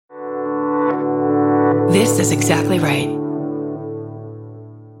This is exactly right.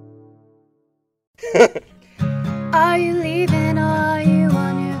 Are you leaving or are you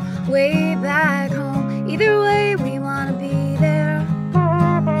on your way back home? Either way, we want to be there.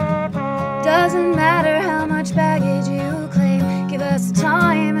 Doesn't matter how much baggage you claim. Give us a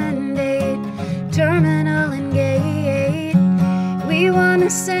time and date, terminal and gate. We want to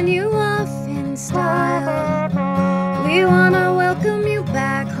send you off in style. We want to welcome you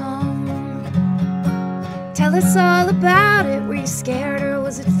back home. Tell us all about it. Were you scared or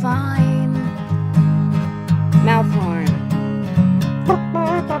was it fine? Mouth horn.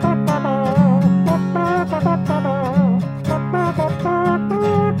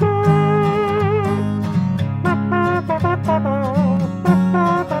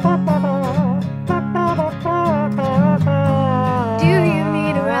 Do you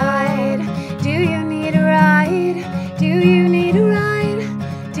need a ride? Do you need a ride? Do you need a ride?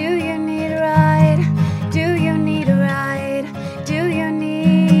 Do you need a ride? Do you need a ride? Do you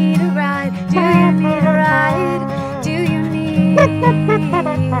need a ride? Do you need a ride? Do you need a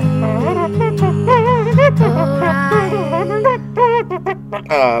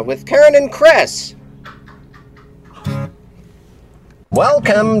ride? With Karen and Chris.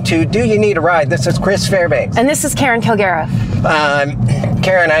 Welcome to Do You Need a Ride? This is Chris Fairbanks. And this is Karen Kilgariff.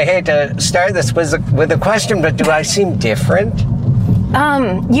 Karen, I hate to start this with a question, but do I seem different?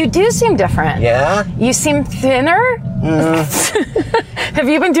 You do seem different. Yeah? You seem thinner? Have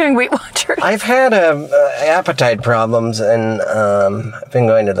you been doing Weight Watchers? I've had appetite problems, and I've been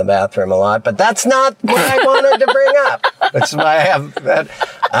going to the bathroom a lot, but that's not what I wanted to bring up. That's why I have that.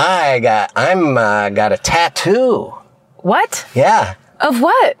 I got a tattoo. What? Yeah. Of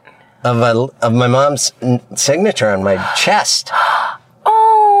what? Of my mom's signature on my chest.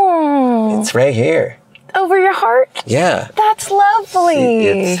 Oh. It's right here. Over your heart? Yeah. That's lovely.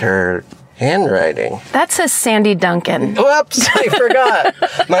 It's her handwriting. That says Sandy Duncan. Whoops, I forgot.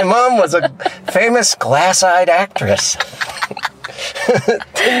 My mom was a famous glass-eyed actress.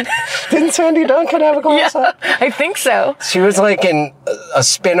 Didn't Sandy Duncan have a glass eye? I think so. She was like in a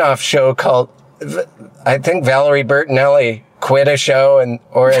spin-off show called, I think Valerie Bertinelli quit a show and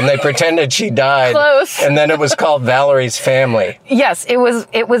they pretended she died. Close. And then it was called Valerie's Family. Yes, it was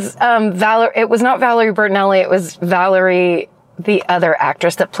it was not Valerie Bertinelli, it was Valerie, the other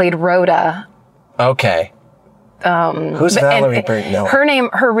actress that played Rhoda. Okay. Who's Valerie Bertinelli?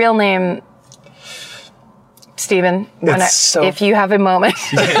 Her real name, Stephen, if you have a moment,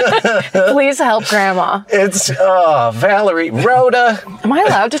 please help Grandma. It's, Valerie, Rhoda. Am I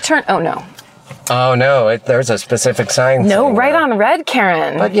allowed to turn? Oh, no. Oh, no, there's a specific sign. No, right on red,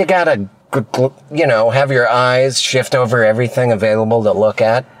 Karen. But you gotta, have your eyes shift over everything available to look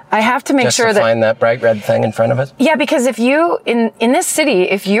at. I have to make sure to find that bright red thing in front of us. Yeah, because if you, in this city,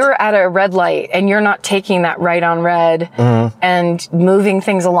 if you're at a red light and you're not taking that right on red and moving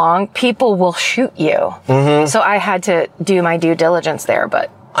things along, people will shoot you. Mm-hmm. So I had to do my due diligence there, but.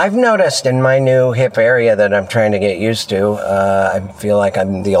 I've noticed in my new hip area that I'm trying to get used to, I feel like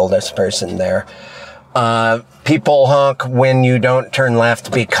I'm the oldest person there. People honk when you don't turn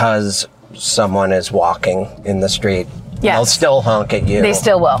left because someone is walking in the street. Yes. They'll still honk at you. They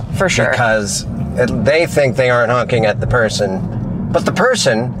still will, for sure. Because they think they aren't honking at the person, but the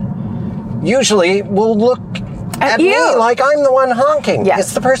person usually will look at me like I'm the one honking. Yes.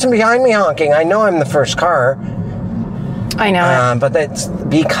 It's the person behind me honking. I know I'm the first car. I know. But it's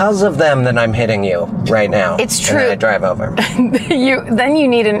because of them that I'm hitting you right now. It's true. And I drive over.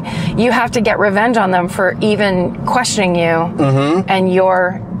 You have to get revenge on them for even questioning you and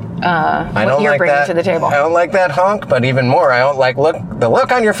your what you're bringing to the table. I don't like that honk, but even more, I don't like the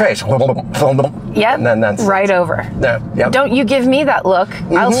look on your face. Yep. And then that's right over. Yep. Don't you give me that look.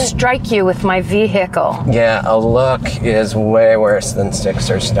 I'll strike you with my vehicle. Yeah, a look is way worse than sticks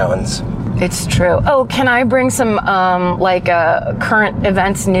or stones. It's true. Oh, can I bring some current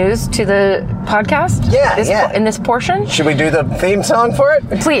events news to the podcast? Yeah, in this portion? Should we do the theme song for it?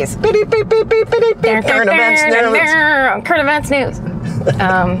 Please. Beep, beep, beep, beep, beep, beep. Current events news. Current events news.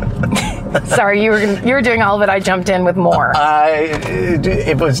 Sorry, you were doing all of it. I jumped in with more. It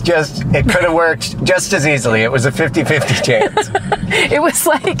could have worked just as easily. It was a 50-50 chance. It was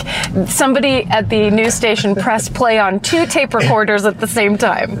like somebody at the news station pressed play on 2 tape recorders at the same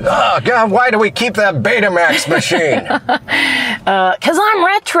time. Oh, God, why do we keep that Betamax machine? 'Cause I'm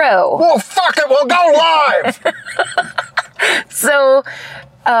retro. Well, fuck it, we'll go live! So,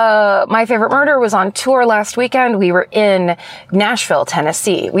 My Favorite Murder was on tour last weekend. We were in Nashville,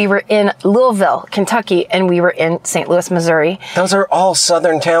 Tennessee. We were in Louisville, Kentucky, and we were in St. Louis, Missouri. Those are all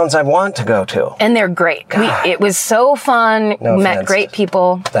southern towns I want to go to. And they're great. It was so fun. No met great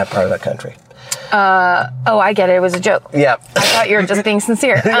people. That part of the country. Oh, I get it. It was a joke. Yep. I thought you were just being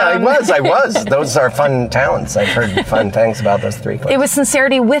sincere. I was. Those are fun talents. I've heard fun things about those three clips. It was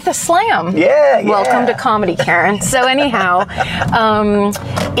sincerity with a slam. Yeah. Welcome to comedy, Karen. So anyhow,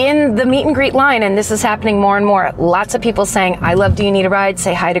 in the meet and greet line, and this is happening more and more, lots of people saying, I love Do You Need a Ride?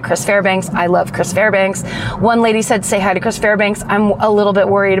 Say hi to Chris Fairbanks. I love Chris Fairbanks. One lady said, say hi to Chris Fairbanks. I'm a little bit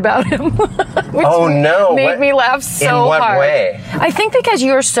worried about him. Which Oh, no. made me laugh so hard. In what way? I think because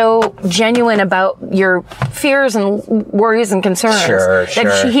you're so genuine about your fears and worries and concerns. Sure.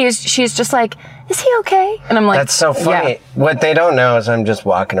 That she's just like, is he okay? And I'm like, That's so funny. Yeah. What they don't know is I'm just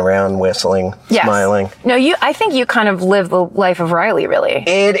walking around whistling, Yes. smiling. No, I think you kind of live the life of Riley, really.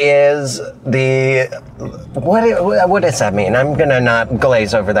 It is what does that mean? I'm gonna not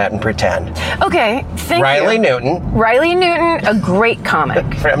glaze over that and pretend. Okay, thank Riley you. Newton Riley Newton, a great comic.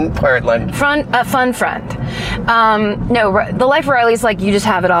 from Portland. A fun friend. The life of Riley's like you just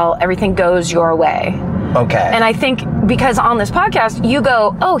have it all. Everything goes your way. Okay. And I think because on this podcast, you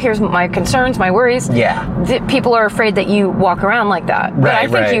go, oh, here's my concerns, my worries. Yeah. People are afraid that you walk around like that. But I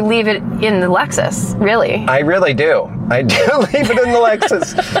think you leave it in the Lexus, really. I really do. I do leave it in the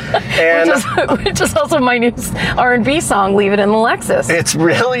Lexus. And which is also my new R&B song, Leave It in the Lexus. it's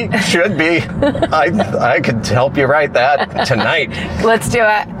really should be. I could help you write that tonight. Let's do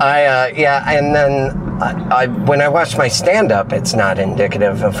it. And then when I watch my stand-up, it's not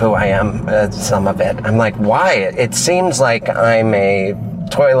indicative of who I am, some of it. I'm like, why? It seems like I'm a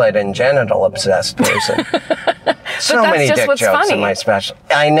toilet and genital obsessed person. So that's many just dick what's jokes funny. in my special.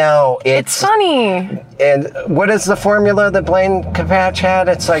 I know. It's funny. And what is the formula that Blaine Capatch had?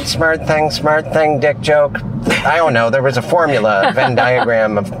 It's like smart thing, dick joke. I don't know. There was a formula, a Venn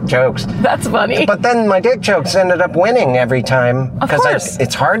diagram of jokes. That's funny. But then my dick jokes ended up winning every time. Of course.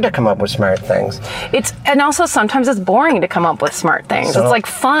 It's hard to come up with smart things. And also sometimes it's boring to come up with smart things. So it's like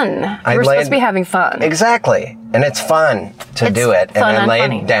fun. We're supposed to be having fun. Exactly. And it's fun to It's do it. And fun I and laid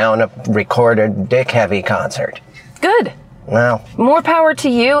funny. down a recorded dick heavy concert. Good. Well, More power to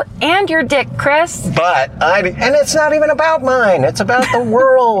you and your dick, Chris. and it's not even about mine. It's about the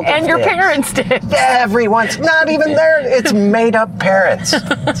world. And of your dicks. parents did. Everyone's not even there. It's made up parents.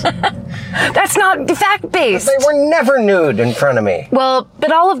 That's not fact-based. They were never nude in front of me. Well,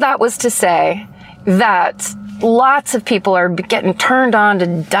 but all of that was to say that lots of people are getting turned on to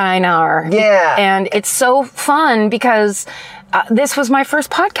Dinar. Yeah. And it's so fun because this was my first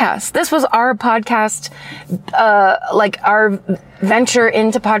podcast. This was our podcast, like our venture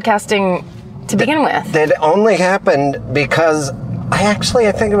into podcasting to begin with. That only happened because I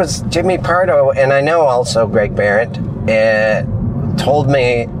think it was Jimmy Pardo, and I know also Greg Barrett, told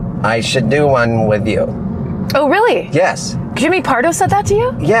me I should do one with you. Oh, really? Yes. Jimmy Pardo said that to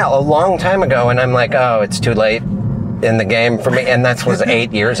you? Yeah, a long time ago, and I'm like, oh, it's too late in the game for me, and that was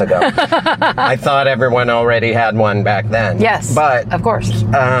 8 years ago. I thought everyone already had one back then. Yes, but of course.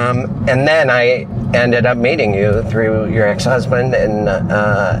 And then I ended up meeting you through your ex-husband, and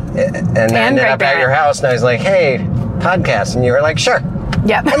ended up at your house, and I was like, hey, podcast, and you were like, sure.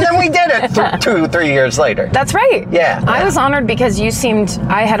 Yep. And then we did it 2-3 years later. That's right. Yeah. I was honored because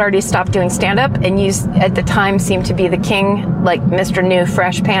I had already stopped doing stand-up, and you at the time seemed to be the king, like Mr. New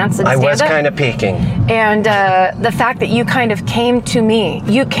Fresh Pants in stand-up. I was kind of peaking. And the fact that you kind of came to me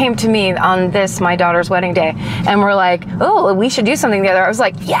on my daughter's wedding day, and were like, oh, we should do something together. I was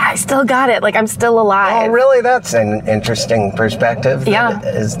like, yeah, I still got it. Like, I'm still alive. Oh, really? That's an interesting perspective. Yeah.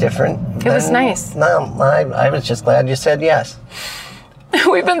 That is different. It was nice. No, I was just glad you said yes.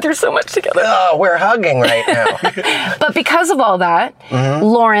 We've been through so much together. Oh, we're hugging right now. But because of all that,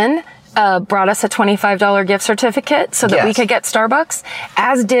 Lauren brought us a $25 gift certificate so that we could get Starbucks,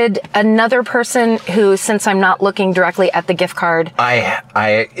 as did another person who, since I'm not looking directly at the gift card. I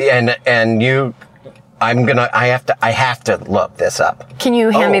have to look this up. Can you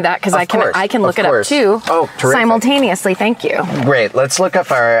hand me that? Because I can look it up too. Oh, terrific. Simultaneously. Thank you. Great. Let's look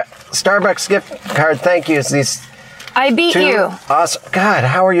up our Starbucks gift card thank yous. These I beat you. Awesome. God,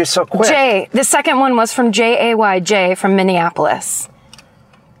 how are you so quick? Jay. The second one was from Jay from Minneapolis.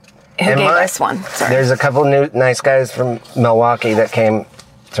 Who gave us one? Sorry. There's a couple new nice guys from Milwaukee that came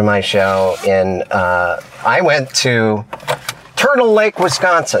to my show. I went to Turtle Lake,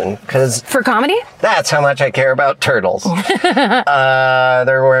 Wisconsin, because for comedy? That's how much I care about turtles.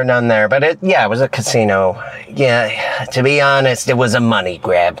 There were none there, but it was a casino. Yeah, to be honest, it was a money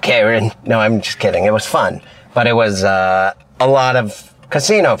grab, Karen. No, I'm just kidding. It was fun, but it was a lot of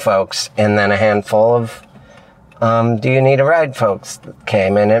casino folks, and then a handful of Do You Need a Ride folks that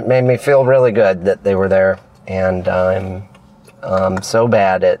came, and it made me feel really good that they were there. And I'm so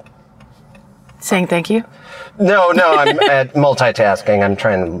bad at saying thank you. No, I'm at multitasking. I'm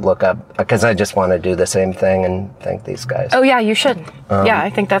trying to look up because I just want to do the same thing and thank these guys. Oh yeah, you should. Yeah, I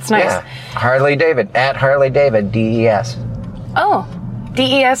think that's nice. Yeah, Harley David at Harley David DES. Oh,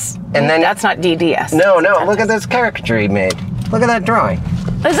 DES. And then that's not DDS. No, look at this caricature he made. Look at that drawing.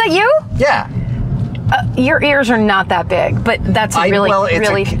 Is that you? Yeah. Your ears are not that big, but that's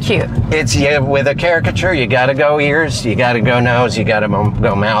really cute. It's with a caricature, you gotta go ears, you gotta go nose, you gotta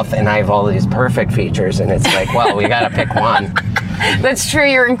go mouth, and I have all these perfect features, and it's like, well, we gotta pick one. That's true.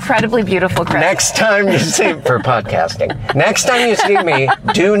 You're incredibly beautiful, Chris. Next time you see for podcasting, next time you see me,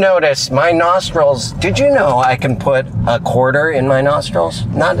 do notice my nostrils. Did you know I can put a quarter in my nostrils?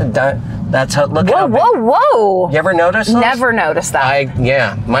 Not a dime. That's how. Look. Whoa! You ever notice those? Never noticed that.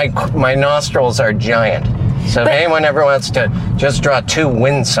 My nostrils are giant. So if anyone ever wants to just draw 2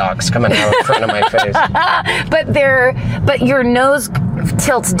 windsocks coming out in front of my face. But your nose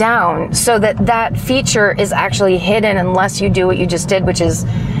tilts down so that feature is actually hidden unless you do what you just did, which is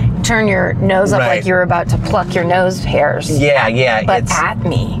turn your nose up like you're about to pluck your nose hairs. Yeah. But at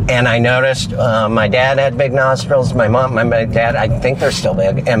me. And I noticed my dad had big nostrils. My mom, my dad, I think they're still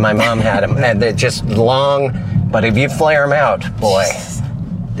big. And my mom had them. And they're just long. But if you flare them out, boy,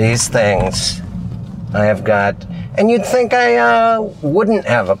 these things I have got. And you'd think I wouldn't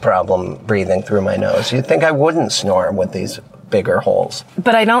have a problem breathing through my nose. You'd think I wouldn't snore with these bigger holes.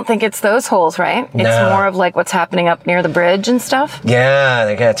 But I don't think it's those holes, right? No. It's more of like what's happening up near the bridge and stuff. Yeah,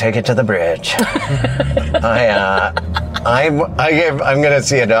 they gotta take it to the bridge. I'm gonna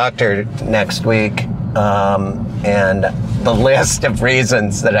see a doctor next week, and the list of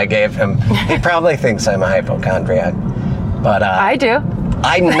reasons that I gave him, he probably thinks I'm a hypochondriac, but I do.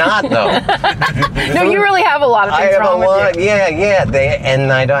 I'm not though. No, you really have a lot of things wrong with you. Yeah.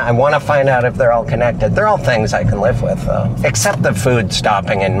 I want to find out if they're all connected. They're all things I can live with, though, except the food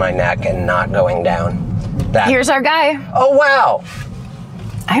stopping in my neck and not going down. Here's our guy. Oh wow!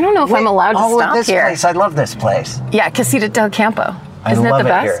 I don't know if I'm allowed to stop this here. place! I love this place. Yeah, Casita del Campo. Isn't it the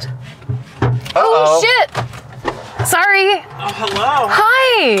best? Oh shit! Sorry. Oh hello.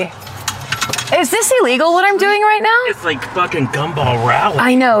 Hi. Is this illegal what I'm doing right now? It's like fucking Gumball Rally.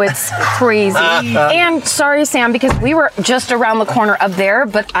 I know, it's crazy. And sorry, Sam, because we were just around the corner up there,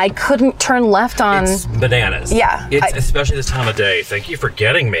 but I couldn't turn left on... It's bananas. Yeah. Especially this time of day. Thank you for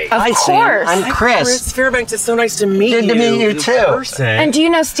getting me. Of course. I'm Chris. Chris Fairbanks, it's so nice to meet you. Good to meet you, in too. person. And do you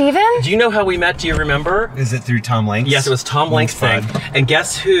know Steven? Do you know how we met? Do you remember? Is it through Tom Lanks? Yes, it was Tom Lanks' thing. And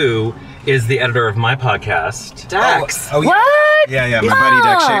guess who is the editor of my podcast? Dax. Oh, yeah. What? Yeah, my buddy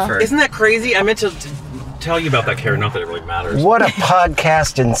Dax Schaefer. Isn't that crazy? I meant to tell you about that, Karen. Not that it really matters. What a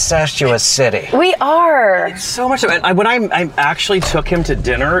podcast incestuous city. We are. It's so much. And when I actually took him to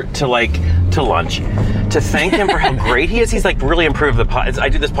dinner, to lunch, to thank him for how great he is. He's like really improved the pod. I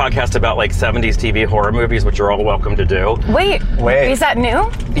do this podcast about like 70s TV horror movies, which you're all welcome to do. Wait. Is that new?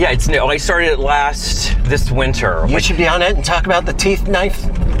 Yeah, it's new. I started it this winter. You should be on it and talk about the teeth knife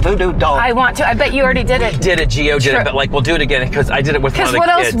voodoo doll. I want to. I bet you already did it. Gio did it, but like we'll do it again because I did it with one of the kids.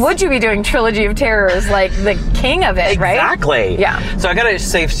 Because what else would you be doing? Trilogy of Terror is like the king of it, right? Exactly. Yeah. So I gotta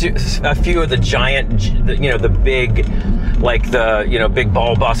save a few of the giant, the big, like the big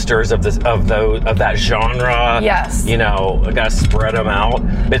ball busters of that genre. Yes. I gotta spread them out.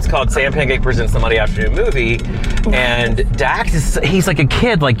 It's called Sam Pancake Presents the Monday Afternoon Movie, and Dax he's like a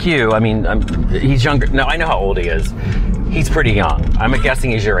kid like you. I mean, he's younger. No, I know how old he is. He's pretty young. I'm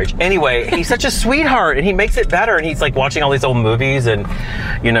guessing he's your age. Anyway, he's such a sweetheart, and he makes it better. And he's like watching all these old movies, and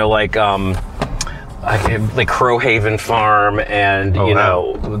like Crowhaven Farm, and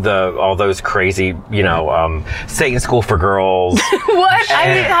all those crazy, Satan School for Girls. What? I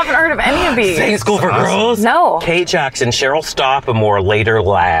haven't heard of any of these. Satan School for Girls? No. Kate Jackson, Cheryl Stoppamore, Later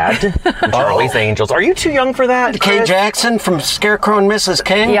Lad, from Charlie's Angels. Are you too young for that? Kate Jackson from Scarecrow and Mrs.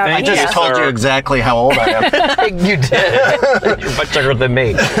 King? Yeah, I just told you exactly how old I am. You did. You're much younger than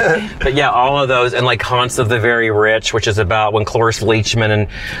me. But yeah, all of those, and like Haunts of the Very Rich, which is about when Cloris Leachman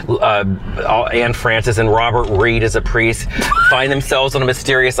and Anne Francis and Robert Reed as a priest find themselves on a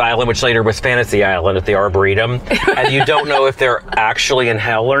mysterious island, which later was Fantasy Island at the Arboretum, and you don't know if they're actually in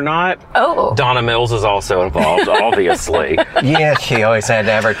hell or not. Oh. Donna Mills is also involved, obviously. Yeah, she always had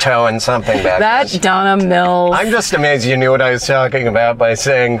to have her toe in something back That then. Donna Mills. I'm just amazed you knew what I was talking about by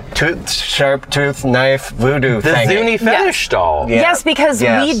saying sharp tooth knife voodoo The thing. Zuni fetish doll. Yeah. Yes, because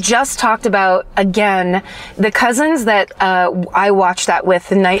we just talked about, again, the cousins that I watched that with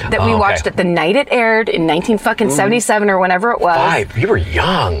the night that we watched it the night it aired. aired in 1977 or whenever it was. 5. You were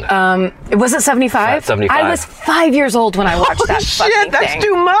young. Was it 75? 75. I was 5 years old when I watched that fucking Shit, that's thing.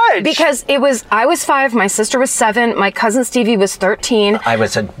 too much. Because I was 5, my sister was 7, my cousin Stevie was 13. I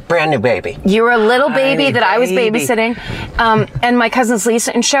was a brand new baby. You were a little baby Tiny that I was baby. babysitting. And my cousins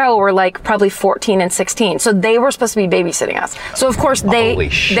Lisa and Cheryl were like probably 14 and 16. So they were supposed to be babysitting us. So of course Holy they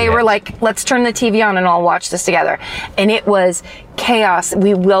shit. were like, let's turn the TV on and all watch this together. And it was chaos.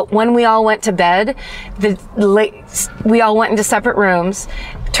 When we all went to bed, we all went into separate rooms,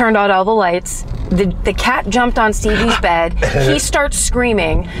 turned out all the lights. The cat jumped on Stevie's bed. He starts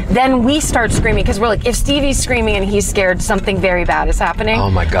screaming. Then we start screaming because we're like, if Stevie's screaming and he's scared, something very bad is happening. Oh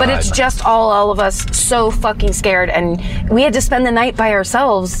my God. But it's just all of us so fucking scared. And we had to spend the night by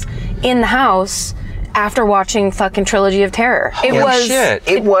ourselves in the house after watching fucking Trilogy of Terror. It was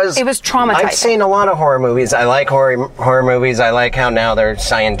traumatizing. I've seen a lot of horror movies. I like horror movies. I like how now they're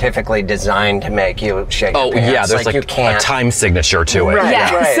scientifically designed to make you shake your pants. Yeah, there's like you a can't. time signature to it. Right,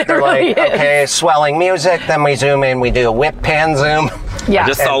 Yes, right. it They're really like, is. okay, swelling music, then we zoom in, we do a whip pan zoom. Yeah. I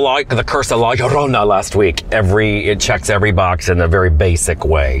just saw The Curse of La Llorona last week. It checks every box in a very basic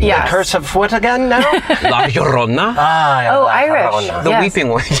way. Yeah. Curse of what again now? La Llorona. Oh, Irish. Llorona. The Yes. weeping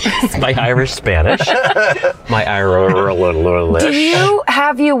one. Yes, my Irish Spanish. My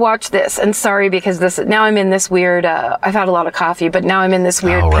Have you watched this? And sorry, because now I'm in this weird, I've had a lot of coffee, but now I'm in this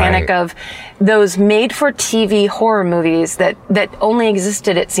weird panic of those made-for-TV horror movies that only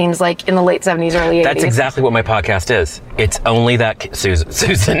existed, it seems like, in the late 70s, early 80s. That's exactly what my podcast is. It's only that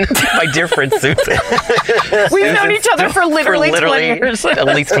Susan, my dear friend Susan. We've known each other for literally 20 years. At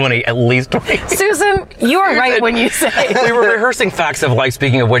least 20. Susan, you are right when you say. We were rehearsing Facts of Life,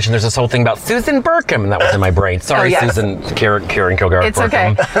 speaking of which, and there's this whole thing about Susan Burkham, and that was in my brain. Sorry, yes. Susan Karen Kilgore. It's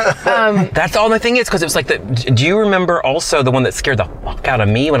okay. That's all the thing is, because it was like do you remember also the one that scared the fuck out of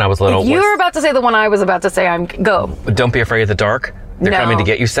me when I was little? You were about to say the one I was about to say. Go. Don't Be Afraid of the Dark. They're No. coming to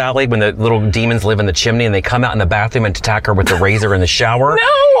get you, Sally, when the little demons live in the chimney and they come out in the bathroom and attack her with the razor in the shower. No!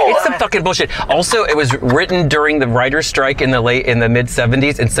 It's some fucking bullshit. Also, it was written during the writer's strike in the mid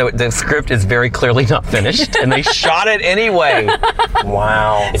 70s, and so the script is very clearly not finished, and they shot it anyway.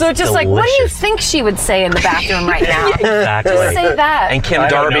 Wow. So it's just like, what do you delicious. think she would say in the bathroom right now? Exactly. Just say that. And Kim I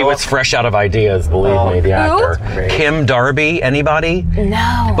don't Darby know. was fresh out of ideas, believe me, the actor. Kim Darby, anybody?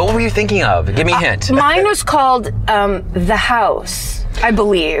 No. But what were you thinking of? Give me a hint. Mine was called The House, I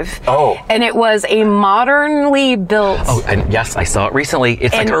believe. Oh. And it was a modernly built. Oh, and yes, I saw it recently.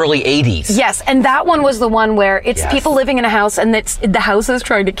 It's like early 80s. Yes, and that one was the one where it's Yes. people living in a house and the house is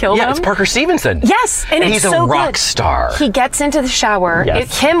trying to kill Yeah, them. it's Parker Stevenson. Yes, and it's he's so a rock good. star. He gets into the shower. Yes.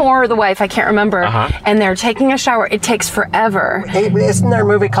 It's him or the wife, I can't remember. And they're taking a shower. It takes forever. Hey, isn't there a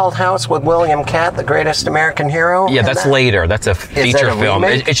movie called House with William Catt, the greatest American hero? Yeah, in that's that? later. That's a feature a film.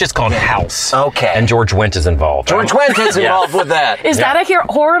 remake? It's just called House. Okay. And George Wendt is involved. George Wendt is involved with that. Is that a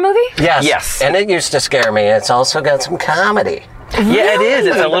horror movie? Yes. Yes. And it used to scare me. It's also got some comedy. Yeah, it is.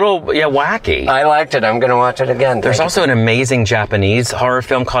 It's a little wacky. I liked it. I'm going to watch it again. There's Thank also an amazing Japanese horror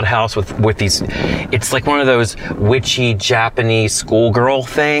film called House with these. It's like one of those witchy Japanese schoolgirl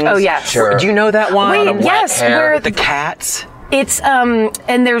things. Oh, yes. Sure. Do you know that one? Wait, yes, hair. where The cats. it's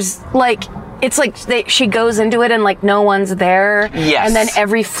and there's like it's like she goes into it and like no one's there. Yes. And then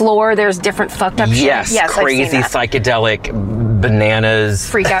every floor there's different fucked up shit. Yes, Yes, crazy I've seen that. psychedelic bananas.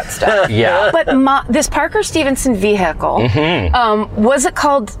 Freak out stuff. Yeah. But this Parker Stevenson vehicle, was it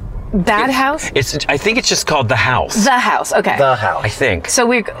called Bad House? I think it's just called The House. The House. Okay. The House. I think.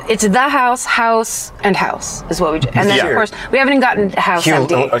 So it's The House, and House is what we do. And then, Yeah. of course, we haven't even gotten House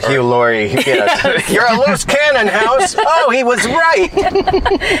empty. Hugh Laurie. Yes. You're a loose cannon, House. Oh, he was right.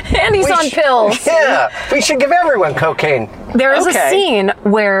 And he's on pills. Yeah. We should give everyone cocaine. There is a Okay. scene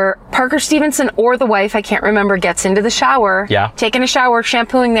where Parker Stevenson or the wife, I can't remember, gets into the shower, taking a shower,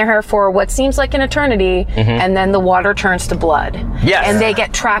 shampooing their hair for what seems like an eternity, and then the water turns to blood. Yes. And they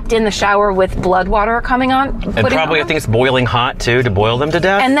get trapped in the shower with blood water coming on. And putting probably I on. think it's boiling hot too to boil them to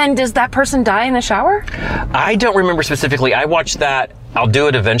death. And then does that person die in the shower? I don't remember specifically. I watched that. I'll do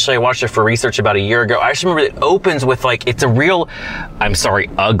it eventually. I watched it for research about a year ago. I just remember it opens with like, it's a real, I'm sorry,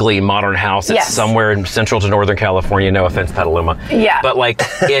 ugly modern house. It's Yes. somewhere in central to Northern California. No offense, Petaluma. Yeah. But like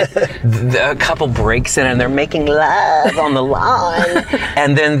a couple breaks in and they're making love on the lawn.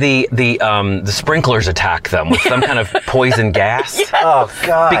 And then the sprinklers attack them with some kind of poison gas. Oh,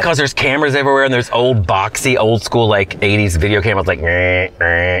 God. Because there's cameras everywhere and there's old boxy, old school like 80s video cameras like,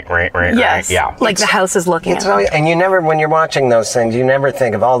 Yes. yeah. Like the house is looking at So, and you never, when you're watching those things, you never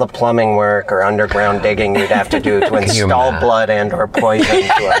think of all the plumbing work or underground digging you'd have to do to install blood and or poison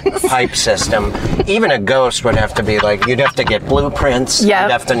to a pipe system. Even a ghost would have to be like, you'd have to get blueprints. Yeah.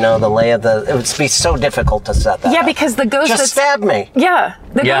 You'd have to know the lay of the... It would be so difficult to set that up. Because the ghost Just stab me. Yeah.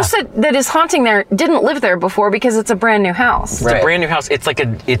 The ghost that is haunting there didn't live there before because it's a brand new house. Right. It's a brand new house. It's like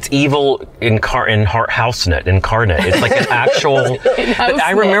it's evil incarnate. It's like an actual. But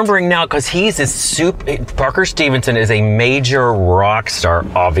I'm remembering now because he's this Parker Stevenson is a major rock star,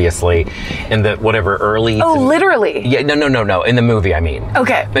 obviously, in the whatever early. Oh, literally. Yeah, no. In the movie, I mean.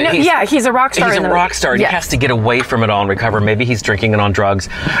 Okay. But he's a rock star. He's a rock star. And he has to get away from it all and recover. Maybe he's drinking and on drugs,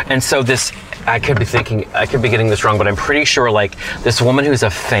 and so this. I could be getting this wrong, but I'm pretty sure like this woman who's a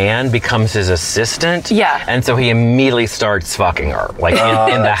fan becomes his assistant. Yeah. And so he immediately starts fucking her, like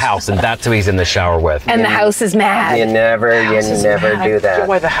in the house, and that's who he's in the shower with. And the house is mad. You never do I that. don't know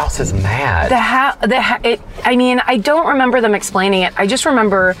why the house is mad. I don't remember them explaining it. I just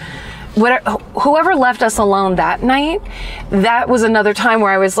remember whoever left us alone that night, that was another time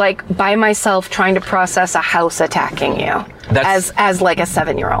where I was like by myself trying to process a house attacking you. As like a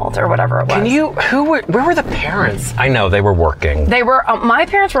 7-year-old or whatever it was. Where were the parents? I know they were working. They were, my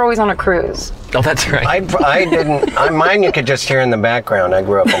parents were always on a cruise. Oh, that's right. I didn't, mine you could just hear in the background. I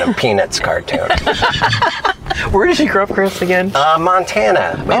grew up in a Peanuts cartoon. Where did you grow up, Chris, again?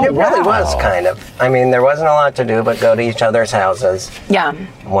 Montana. It really was kind of. I mean, there wasn't a lot to do but go to each other's houses. Yeah.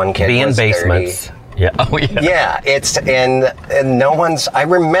 One kid Be in was basements. 30. Yeah. Oh, yeah. Yeah, and no one's, I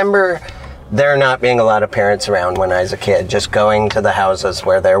remember there not being a lot of parents around when I was a kid, just going to the houses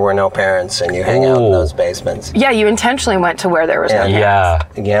where there were no parents and you hang out in those basements. Yeah, you intentionally went to where there was no parents.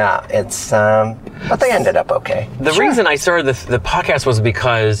 Yeah, it's, but they ended up okay. The reason I started the podcast was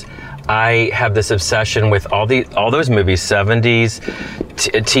because I have this obsession with all those movies, 70s,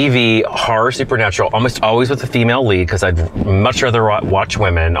 TV, horror, supernatural, almost always with a female lead because I'd much rather watch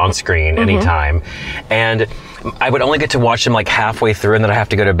women on screen anytime. And I would only get to watch them like halfway through and then I have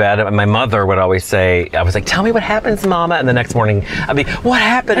to go to bed. And my mother would always say, I was like, tell me what happens, Mama. And the next morning I'd be, what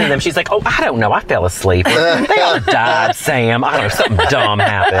happened? And then she's like, oh, I don't know. I fell asleep. They all died, Sam. I don't know. Something dumb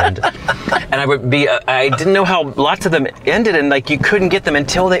happened. And I didn't know how lots of them ended and like you couldn't get them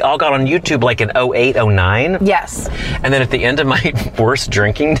until they all got on YouTube like in 08, 09. Yes. And then at the end of my worst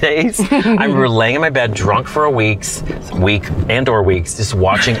drinking days, I remember laying in my bed drunk for weeks, just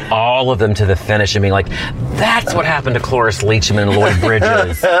watching all of them to the finish and being like, that's what happened to Cloris Leachman and Lloyd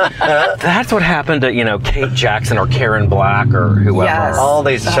Bridges. That's what happened to, Kate Jackson or Karen Black or whoever. Yes. All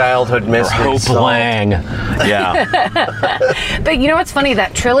these childhood mysteries. Hope Lang. But you know what's funny?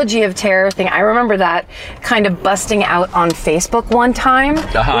 That trilogy of terror thing, I remember that kind of busting out on Facebook one time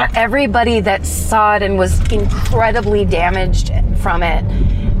where everybody that saw it and was incredibly damaged from it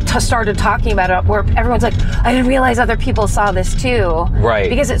started talking about it, where everyone's like, I didn't realize other people saw this too. Right.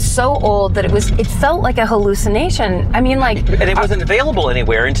 Because it's so old that it felt like a hallucination. I mean, like... And it wasn't available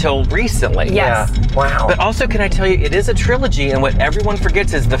anywhere until recently. Yes. Yeah. Wow. But also, can I tell you, it is a trilogy, and what everyone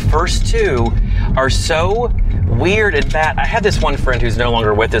forgets is the first two are so weird and bad. I had this one friend who's no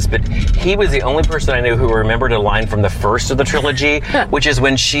longer with us, but he was the only person I knew who remembered a line from the first of the trilogy, which is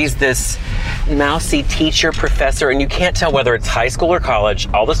when she's this mousy teacher, professor, and you can't tell whether it's high school or college.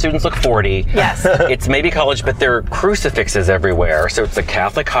 All the students look 40. Yes. It's maybe college, but there are crucifixes everywhere. So it's a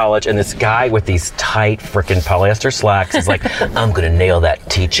Catholic college, and this guy with these tight frickin' polyester slacks is like, I'm gonna nail that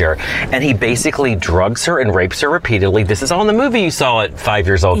teacher. And he basically drugs her and rapes her repeatedly. This is all in the movie you saw at 5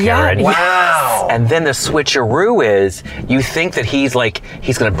 years old, Karen. Yeah. Wow. And then the switcheroo is, you think that he's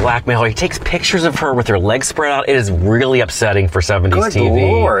gonna blackmail her. He takes pictures of her with her legs spread out. It is really upsetting for 70s Good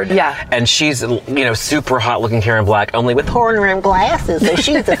TV. Lord. Yeah. And she's, super hot looking Karen Black, only with horn-rimmed glasses, so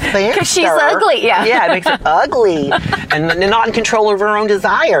she's a spinster. Because she's ugly, yeah. Yeah, it makes it ugly. And not in control of her own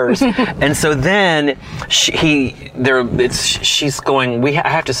desires. And so then she's going, I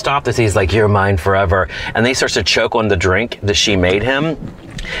have to stop this. He's like, you're mine forever. And then he starts to choke on the drink that she made him.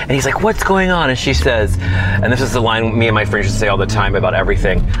 And he's like, what's going on? And she says, and this is the line me and my friends used to say all the time about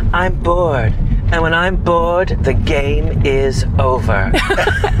everything, I'm bored. And when I'm bored, the game is over.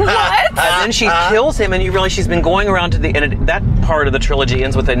 What? And then she kills him, and you realize she's been going around to that part of the trilogy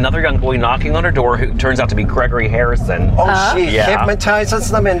ends with another young boy knocking on her door who turns out to be Gregory Harrison. Oh, she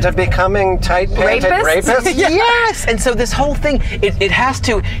hypnotizes them into becoming tight-panted rapists? Yes! And so this whole thing, it has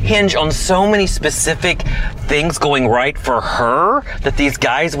to hinge on so many specific things going right for her that these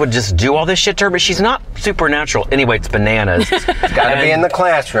guys would just do all this shit to her, but she's not supernatural. Anyway, it's bananas. Got to be in the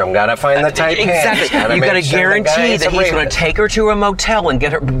classroom. Got to find the tight pants. Exactly. You got to guarantee that he's going to take her to a motel and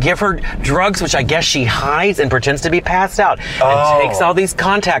give her drugs, which I guess she hides and pretends to be passed out, and takes all these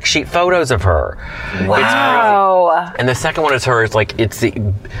contact sheet photos of her. Wow. And the second one is her. It's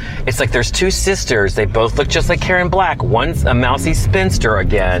like there's two sisters. They both look just like Karen Black. One's a mousy spinster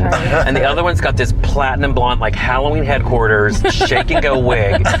again, and the other one's got this platinum blonde, like Halloween headquarters, shake and go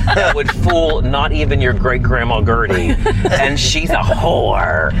wig that would fool not even your great grandma Gertie. And she's a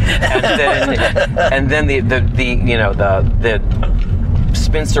whore. And then the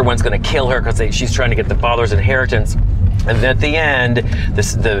spinster one's going to kill her because she's trying to get the father's inheritance. And then at the end,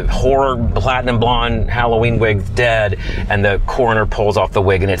 the horror platinum blonde Halloween wig's dead, and the coroner pulls off the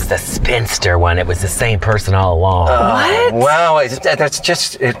wig, and it's the spinster one. It was the same person all along. What? Wow,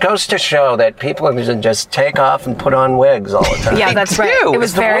 it goes to show that people can just take off and put on wigs all the time. Yeah, that's right. It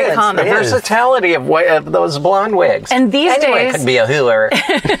was very common. The versatility of those blonde wigs. And these Anyone days, could be a hooer.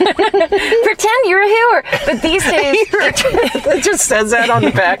 pretend you're a hooer. But these days, It just says that on the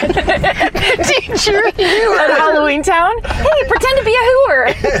back. teacher at Halloween Town. Hey, pretend to be a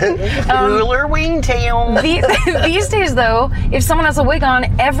hooer. Ruler Wingtail. These days, though, if someone has a wig on,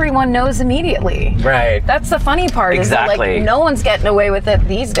 everyone knows immediately. Right. That's the funny part. Exactly. Is that, like, no one's getting away with it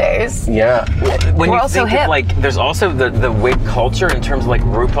these days. Yeah. When We're you also think hip. of, like, there's also the wig culture in terms of like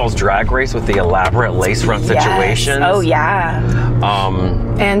RuPaul's Drag Race with the elaborate lace front situations. Yes. Oh yeah.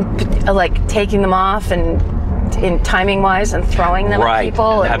 And like taking them off and in timing wise and throwing them at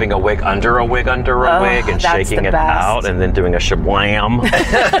people. And having a wig under a wig under a wig and that's shaking the it best. out and then doing a shablam.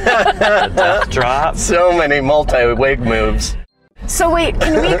 A death drop. So many multi-wig moves. So wait,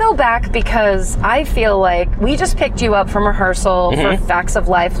 can we go back, because I feel like we just picked you up from rehearsal for Facts of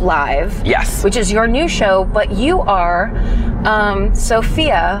Life Live. Yes. Which is your new show, but you are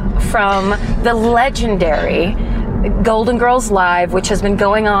Sophia from the legendary Golden Girls Live, which has been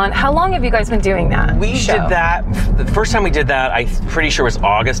going on. How long have you guys been doing that? We show? did that. The first time we did that, I'm pretty sure it was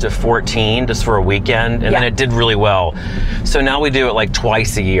August of 14, just for a weekend, and then it did really well. So now we do it like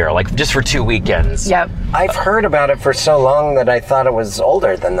twice a year, like just for 2 weekends. Yep. I've heard about it for so long that I thought it was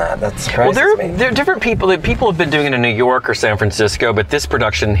older than that. That surprises me. There are different people. People have been doing it in New York or San Francisco, but this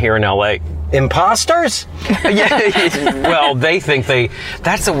production here in LA. Imposters? Yeah, well, they think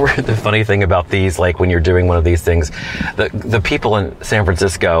that's the funny thing about these, like when you're doing one of these things, the people in San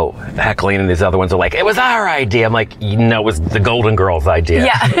Francisco heckling and these other ones are like, it was our idea. I'm like, no, it was the Golden Girls idea.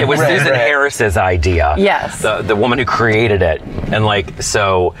 Yeah. It was Susan Harris's idea. Yes. The woman who created it. And like,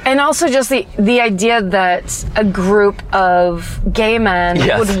 so. And also just the idea that a group of gay men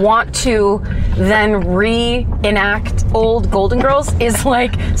would want to then reenact old Golden Girls is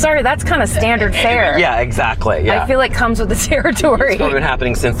like, sorry, that's kind of standard fare. Yeah, exactly. Yeah. I feel like comes with the territory. It's been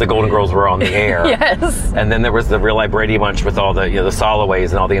happening since the Golden Girls were on the air. Yes. And then there was the Real Life Brady Bunch with all the the Soloways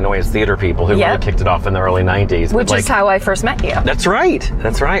and all the Annoyance Theater people who really kicked it off in the early 90s. Which is how I first met you. That's right.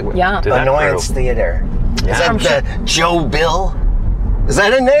 That's right. Yeah. Did that Annoyance crew. Theater. Is that Joe Bill? Is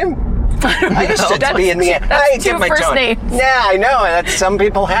that a name? I used to be in the end. I two dip my first toe in. names. Yeah, I know. Some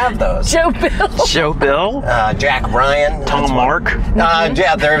people have those. Joe Bill. Joe Bill? Jack Ryan. Tom Mark?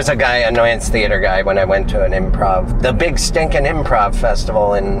 Yeah, there was a guy, Annoyance Theater guy, when I went to an the big stinking improv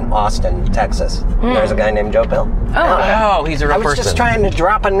festival in Austin, Texas. There's a guy named Joe Bill. Oh, he's a real I was person. just trying to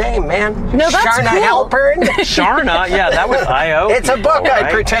drop a name, man. No, that's Sharna cool. Halpern. Sharna, yeah, that was I.O. It's a book right?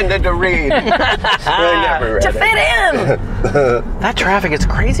 I pretended to read. I never read To it. fit in. That traffic is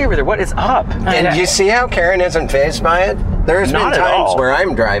crazy over there. What is up? And you see how Karen isn't fazed by it? There's Not been at times all. where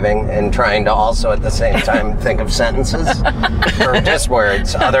I'm driving and trying to also at the same time think of sentences or just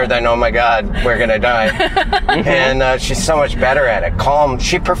words other than, oh my God, we're going to die. And she's so much better at it. Calm.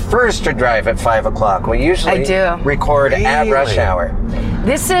 She prefers to drive at 5 o'clock. We usually record at rush hour.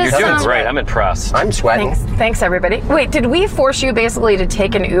 This is You're doing great. I'm impressed. I'm sweating. Thanks, everybody. Wait, did we force you basically to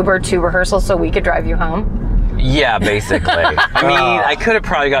take an Uber to rehearsal so we could drive you home? Yeah, basically. I mean, I could have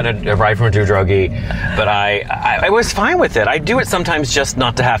probably gotten a ride from a Drew Drogi, but I was fine with it. I do it sometimes just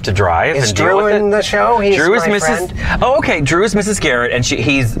not to have to drive. Is and deal Drew with in it. the show? He's Drew is my Mrs. friend. Oh, okay. Drew is Mrs. Garrett, and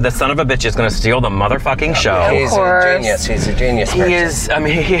he's the son of a bitch is going to steal the motherfucking show. He's a genius. He's a genius person. He is. I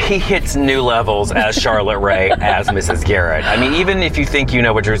mean, he hits new levels as Charlotte Ray as Mrs. Garrett. I mean, even if you think you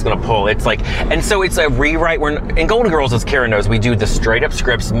know what Drew's going to pull, it's like, and so it's a rewrite. In Golden Girls, as Karen knows, we do the straight up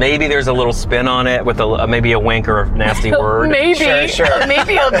scripts. Maybe there's a little spin on it with maybe a wink wink or a nasty word. Maybe. Sure.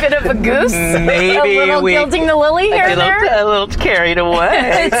 Maybe a bit of a goose. Maybe a little gilding the lily here and there. A little carried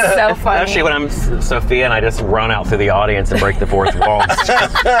away. It's so funny. Especially when I'm Sophia and I just run out through the audience and break the fourth wall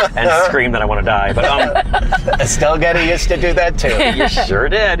and scream that I want to die. But Still getting used to do that too. you sure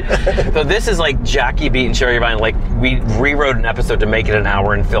did. So this is like Jackie Beat and Sherry Vine. Like we rewrote an episode to make it an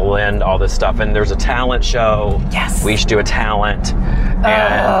hour and fill in all this stuff. And there's a talent show. Yes. We should do a talent.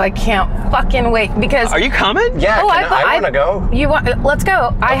 Oh, I can't fucking wait because. Are you coming? Yeah, Oh, I want to go. You want? Let's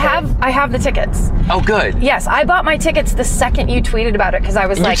go. I have the tickets. Oh, good. Yes, I bought my tickets the second you tweeted about it because I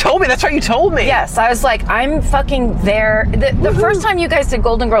was You like, told me. That's right. You told me. yes, I was like, I'm fucking there. The first time you guys did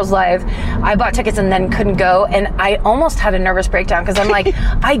Golden Girls Live, I bought tickets and then couldn't go, and I almost had a nervous breakdown because I'm like,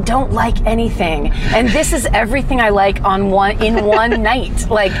 I don't like anything, and this is everything I like in one night.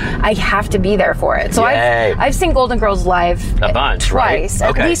 Like, I have to be there for it. So Yay. I've seen Golden Girls Live A bunch, twice, right?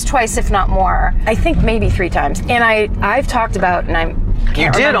 at Okay. least twice, if not more. I think maybe 3 times, and I've talked about, and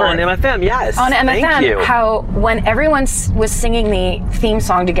You did on MFM. Yes. on MFM, Thank you. how when everyone was singing the theme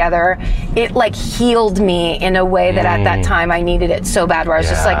song together, it like healed me in a way that at that time I needed it so bad, where I was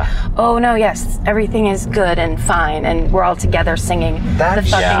just Yeah. like, oh no, yes, everything is good and fine, and we're all together singing the fucking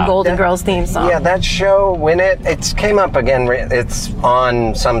Yeah. Golden Girls theme song. Yeah, that show, when it came up again, it's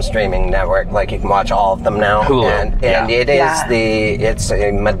on some streaming network, like you can watch all of them now. Hulu. And Yeah. it is it's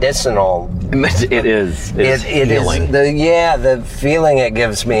a medicinal. It is. It's healing. The feeling it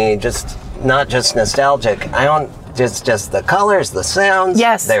gives me, just not just nostalgic. I don't just the colors, the sounds,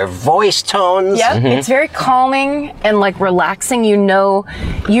 Yes. their voice tones. Yep, it's very calming and like relaxing. You know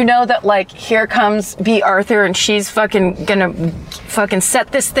that like here comes B. Arthur and she's fucking gonna fucking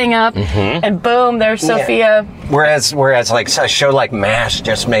set this thing up, and boom, there's Sophia. Whereas like a show like MASH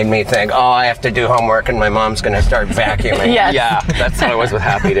just made me think, oh, I have to do homework and my mom's gonna start vacuuming. Yes. Yeah, that's how it was with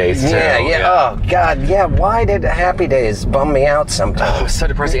Happy Days too. Yeah. Oh God, yeah. Why did Happy Days bum me out It sometimes? was so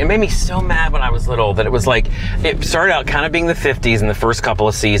depressing. It made me so mad when I was little that it was like, it started out kind of being the 50s in the first couple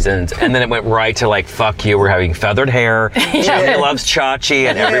of seasons, and then it went right to like, fuck you, we're having feathered hair, Jimmy loves Chachi,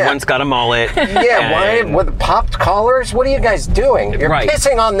 and everyone's got a mullet. Yeah, why And- with popped collars? What are you guys doing? You're Right.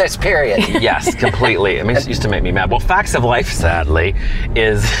 pissing on this period. Yes, completely. I mean, it used to make me mad. Well, Facts of Life, sadly,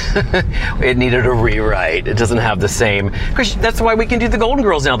 is it needed a rewrite. It doesn't have the same. Because that's why we can do the Golden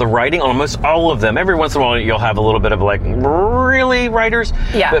Girls now. The writing, almost all of them. Every once in a while, you'll have a little bit of like, really, writers?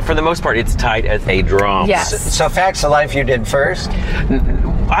 Yeah. But for the most part, it's tight as a drum. Yes. So Facts of Life you did first?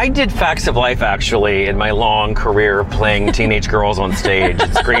 I did Facts of Life, actually, in my long career playing teenage girls on stage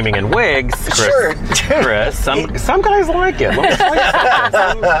and screaming in wigs. Sure. Chris, some guys like it. Let me tell you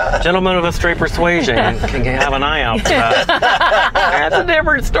something. Some gentlemen of a straight persuasion can have an eye out for that. That's a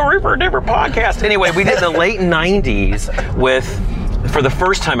different story for a different podcast. Anyway, we did the late 90s for the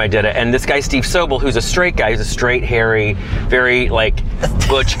first time I did it, and this guy Steve Sobel, who's a straight guy, he's a straight, hairy, very like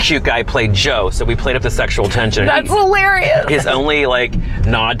butch, cute guy, played Joe. So we played up the sexual tension. That's hilarious. His only like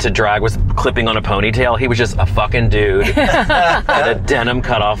nod to drag was clipping on a ponytail. He was just a fucking dude in a denim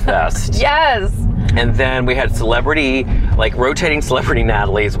cutoff vest. Yes. And then we had rotating celebrity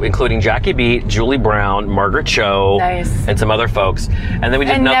Natalies, including Jackie Beat, Julie Brown, Margaret Cho, Nice. and some other folks. And then we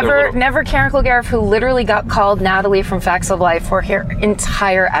did And another never Karen Kilgariff, who literally got called Natalie from Facts of Life for her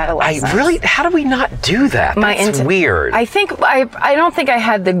entire adolescence. how do we not do that? That's weird. I don't think I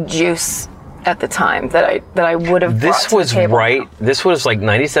had the juice at the time that I would have brought This to was the table. right. This was like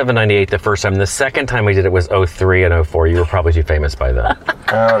 97, 98 the first time. The second time we did it was 03 and 04. You were probably too famous by then.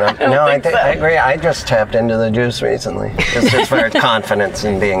 I agree. I just tapped into the juice recently. Just as far as confidence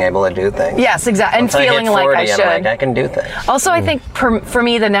in being able to do things. Yes, exactly. And Once I hit feeling 40, like I should. I'm like, I can do things. Also, I think for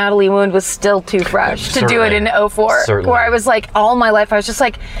me, the Natalie wound was still too fresh to do it in Certainly. 04. Certainly. Where I was like, all my life, I was just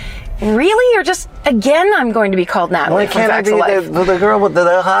like, really? You're just, again, I'm going to be called Natalie Why from can't I Facts be of Life. the girl with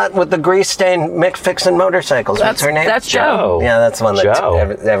the hot with the grease stain fixing motorcycles? What's her name? That's Joe. Yeah, that's the one that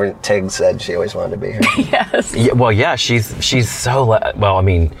Joe. Tig said she always wanted to be her. Yes. Yeah, well, yeah, she's so well. I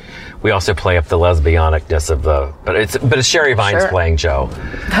mean, we also play up the lesbianicness of but it's Sherry Vines Sure. playing Joe.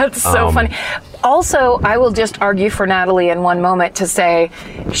 That's so funny. Also, I will just argue for Natalie in one moment to say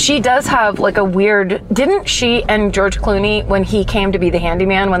she does have like a weird. Didn't she and George Clooney, when he came to be the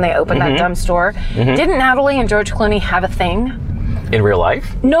handyman when they opened that dumb store, didn't Natalie and George Clooney have a thing? In real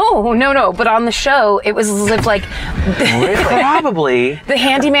life? No. But on the show, it was as if like Probably. the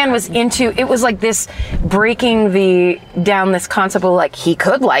handyman was into. It was like this breaking down this concept of like he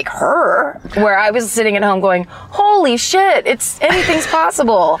could like her. Where I was sitting at home going, "Holy shit! Anything's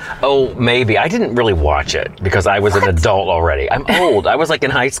possible." Oh, maybe. I didn't really watch it because I was an adult already. I'm old. I was like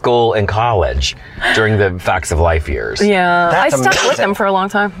in high school and college during the Facts of Life years. Yeah, That's I stuck amazing. with them for a long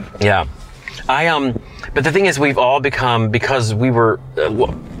time. Yeah. But the thing is, we've all become, because we were,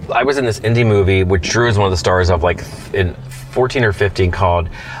 I was in this indie movie, which Drew is one of the stars of, like in 14 or 15, called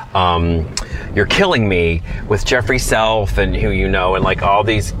You're Killing Me, with Jeffrey Self and who you know, and like all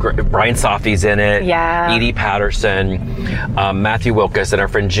these, Brian Safdie's in it, Edie Patterson, Matthew Wilkes, and our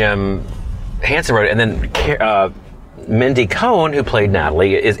friend Jim Hansen wrote it, and then Mindy Cohn, who played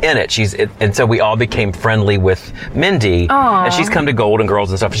Natalie, is in it. And so we all became friendly with Mindy. Aww. And she's come to Golden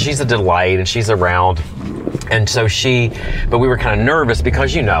Girls and stuff. She's a delight, and she's around. And so but we were kind of nervous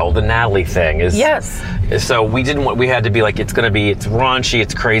because, you know, the Natalie thing is. Yes. So we had to be like, it's raunchy,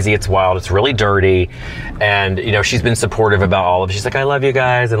 it's crazy, it's wild, it's really dirty. And, you know, she's been supportive about all of it. She's like, I love you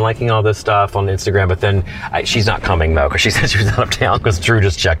guys, and liking all this stuff on Instagram. But then she's not coming, though, because she said she was out of town because Drew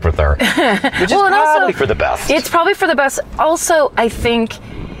just checked with her. Which is probably for the best. It's probably for the best. Also, I think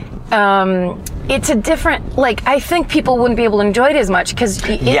it's a different, like, I think people wouldn't be able to enjoy it as much because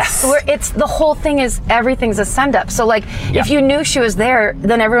it's the whole thing is everything's a send up. So like, if you knew she was there,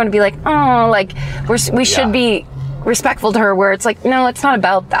 then everyone would be like, oh, like we should be respectful to her, where it's like, no, it's not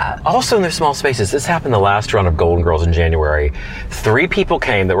about that. Also in their small spaces, this happened the last round of Golden Girls in January. 3 people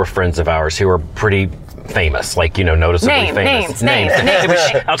came that were friends of ours who were pretty famous, like, you know, noticeably famous. Names.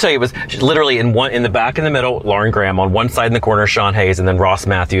 I'll tell you, it was literally in the back in the middle, Lauren Graham, on one side in the corner, Sean Hayes, and then Ross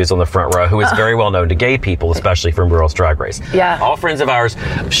Matthews on the front row, who is very well known to gay people, especially from Girls Drag Race. Yeah. All friends of ours.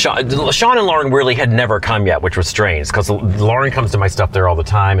 Sean and Lauren really had never come yet, which was strange, because Lauren comes to my stuff there all the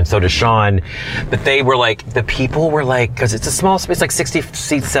time, and so does Sean. But they were like, the people were like, because it's a small space, like 60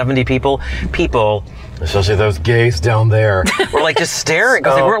 seats, 70 people, especially those gays down there, were like just staring,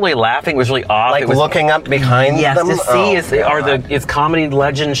 because they weren't really laughing. It was really off. Like it was looking up behind them? To see is comedy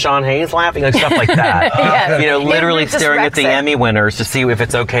legend Sean Hayes laughing, like stuff like that. Yes. You know, literally staring at the Emmy winners to see if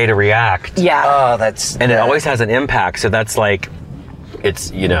it's okay to react. Yeah. Oh, and it always has an impact. So that's like,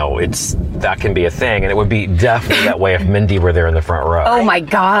 that can be a thing, and it would be definitely that way if Mindy were there in the front row. Oh my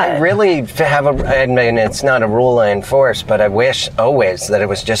God. I really I mean, it's not a rule I enforce, but I wish always that it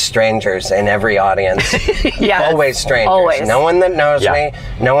was just strangers in every audience. Always strangers. Always. No one that knows me,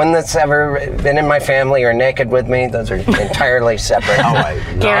 no one that's ever been in my family or naked with me. Those are entirely separate.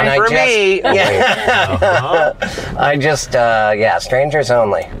 Not for me. I just, strangers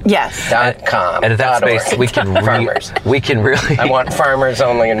only. Yes. .com. And at that space, we can really. I want farmers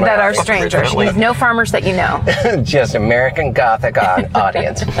only in my that are audience. strangers. No farmers that you know. Just American Gothic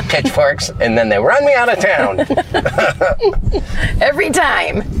audience. Pitchforks, and then they run me out of town. Every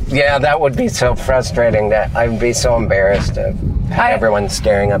time. Yeah, that would be so frustrating. That I'd be so embarrassed to have everyone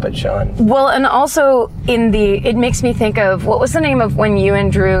staring up at Sean. Well, and also it makes me think of, what was the name of when you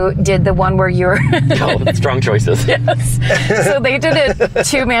and Drew did the one where you were... Strong Choices. Yes. So they did a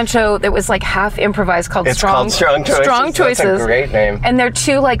 2-man show that was like half improvised called Strong Choices. Strong Choices. That's a great name. And they're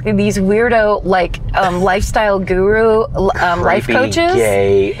 2 like these weirdo lifestyle guru life coaches.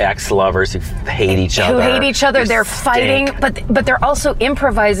 Gay ex-lovers who hate each other. They're fighting, but they're also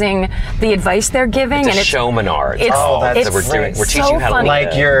improvising the advice they're giving. It's showman art. We're teaching so how to funny.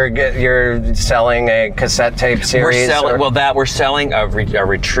 Like you're selling a cassette tape series. We're selling a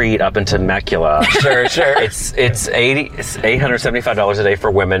retreat up in Temecula. Sure. It's $875 a day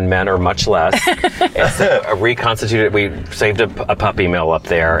for women. Men are much less. It's a reconstituted. We saved a puppy mill up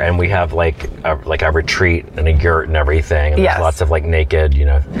there, and we have like a retreat and a yurt and everything. And there's lots of like naked, you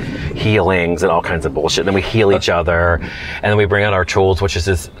know, healings and all kinds of bullshit. And then we heal each other, and then we bring out our tools, which is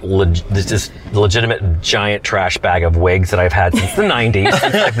this legitimate giant trash bag of wigs that I've had since the 90s.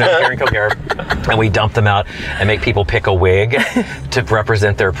 I've known Karen Cohere, and we dump them out and make people pick a wig to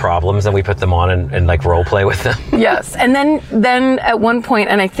represent their problems, and we put them on and like role play with them. Yes, and then at one point,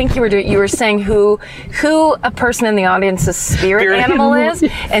 and I think you were saying who a person in the audience's spirit animal is,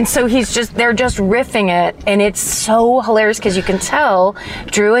 and so they're just riffing it, and it's so hilarious because you can tell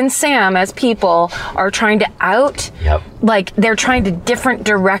Drew and Sam as people are trying to like they're trying to different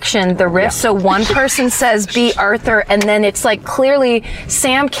direction the riff. So one person says B. Arthur, and then it's like clearly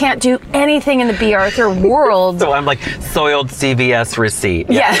Sam can't do anything in the B. Arthur world. So I'm like soiled CVS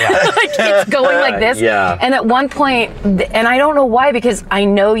receipt. Yeah. Like it's going like this. Yeah. And at one point, and I don't know why, because I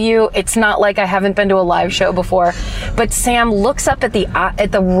know you, it's not like I haven't been to a live show before, but Sam looks up at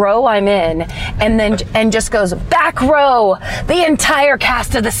the row I'm in and just goes, back row, the entire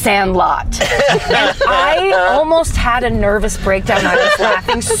cast of The Sandlot. And I almost had a nervous breakdown. I was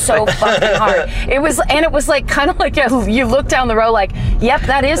laughing so fucking hard. It was like kind of like you look down the row like, yep,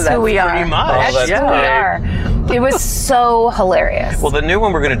 that is who we are. Pretty much. That's who we are. It was so hilarious. Well, the new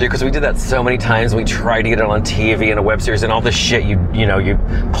one we're going to do, because we did that so many times, we tried to get it on TV and a web series and all this shit you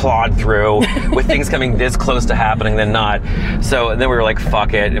plod through with things coming this close to happening than not. So then we were like,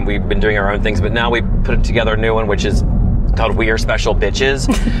 fuck it, and we've been doing our own things, but now we put together a new one, which is called We Are Special Bitches,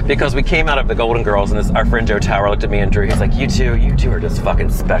 because we came out of the Golden Girls, and our friend Joe Tower looked at me and Drew, he's like, you two are just fucking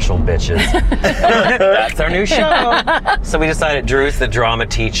special bitches. That's our new show. So we decided Drew's the drama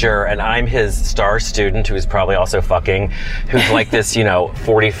teacher, and I'm his star student, who is probably also fucking, who's like this,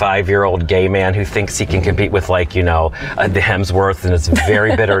 45-year-old gay man who thinks he can compete with, like, the Hemsworth, and is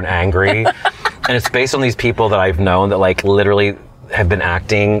very bitter and angry. And it's based on these people that I've known that, like, literally have been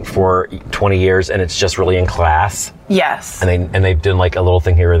acting for 20 years, and it's just really in class. Yes. And they've done like a little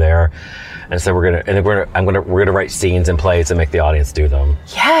thing here or there. And so we're gonna write scenes and plays and make the audience do them.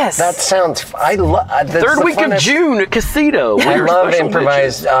 Yes. That sounds. Third week of June at Casino. I love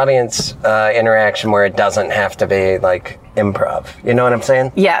improvised audience interaction where it doesn't have to be like improv. You know what I'm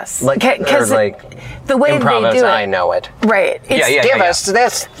saying? Yes. Like, because the way improv they as do it. I know it. Right. It's, Give us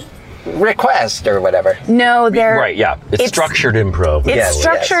this request or whatever. No, they're right. Yeah, it's structured improv. It's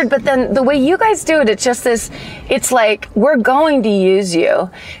structured, but then the way you guys do it, it's just this. It's like, we're going to use you.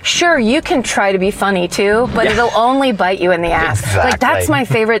 Sure, you can try to be funny too, but it'll only bite you in the ass. Exactly. Like, that's my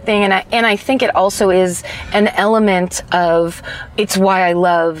favorite thing, and I think it also is an element of. It's why I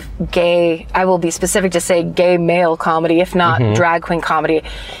love gay. I will be specific to say gay male comedy, if not drag queen comedy.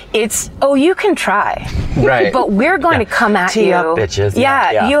 It's you can try, right? But we're going to come at Tee you, up, bitches.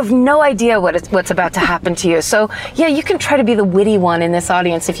 Yeah, you have no idea what's about to happen to you. So yeah, you can try to be the witty one in this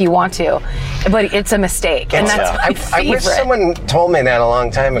audience if you want to, but it's a mistake, and that's my favorite. I wish someone told me that a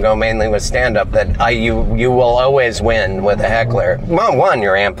long time ago, mainly with stand-up, that you will always win with a heckler. Well, one,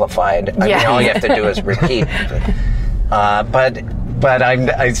 you're amplified. I mean, all you have to do is repeat. But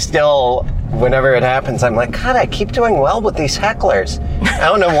I still, whenever it happens, I'm like, God, I keep doing well with these hecklers. I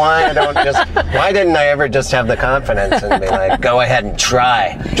don't know why why didn't I ever just have the confidence and be like, go ahead and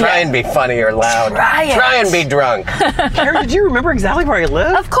try and be funny or loud. Try and be drunk. Karen, did you remember exactly where I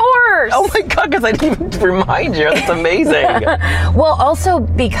live? Of course. Oh my God, because I didn't even remind you. That's amazing. Well, also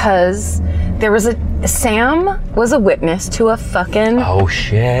because there was Sam was a witness to a fucking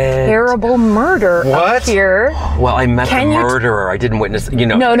terrible murder up here. Well, I met the murderer. I didn't witness,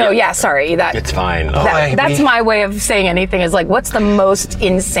 No, yeah, sorry. It's fine. That's my way of saying anything, is like, what's the most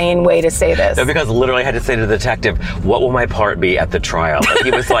insane way to say this? No, because literally I had to say to the detective, what will my part be at the trial? And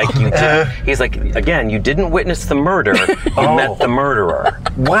he was like, he's like, again, you didn't witness the murder. You met the murderer.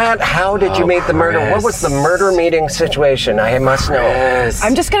 What? How did you meet the murderer? What was the murder meeting situation? I must know.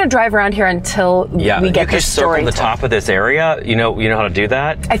 I'm just going to drive around here until we get this story. Circle the top of this area. You know how to do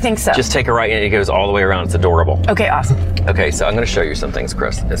that? I think so. Just take a right and it goes all the way around. It's adorable. Okay, awesome. Okay, so I'm going to show you some things,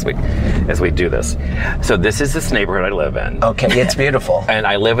 Chris, as we do this. So this is this neighborhood I live in. Okay, it's beautiful. And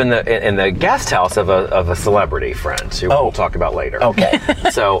I live in the guest house of a celebrity friend who we'll talk about later. Okay.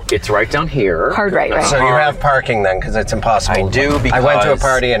 So it's right down here. Hard right. So you have parking then, because it's impossible. I do, because I went to a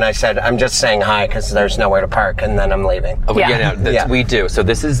party and I said, I'm just saying hi because there's nowhere to park, and then I'm leaving. Oh, we do. So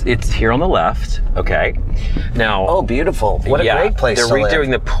it's here on the left. Okay. Now. Oh, beautiful! What a great place to live. They're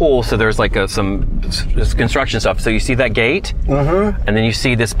redoing the pool, so there's like some construction stuff. So you see that gate, and then you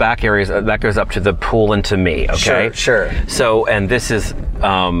see this back area that goes up to the pool and to me. Okay. Sure. So, and this is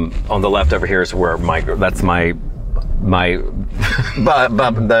on the left over here is where that's my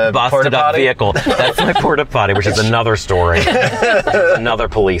the busted up vehicle. That's my porta potty, which is another story. Another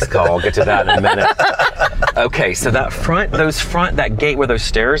police call. I'll get to that in a minute. Okay, so that gate where those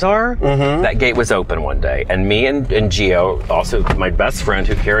stairs are, that gate was open one day, and me and Gio, also my best friend,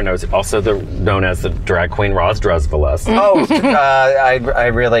 who Karen knows, also known as the drag queen Roz Drezvalas. Oh, I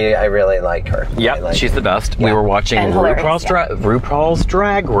really like her. Yep, she's the best. Yeah. We were watching RuPaul's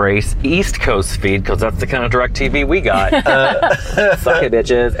Drag Race East Coast feed, because that's the kind of direct TV we got. Suck it,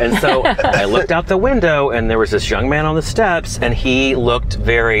 bitches. And so I looked out the window, and there was this young man on the steps, and he looked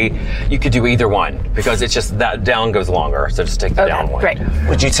you could do either one, because it's just that down goes longer, so just take the down one. Great.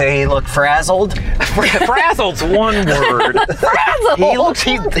 Would you say he looked frazzled? Frazzled's one word. Frazzled. Look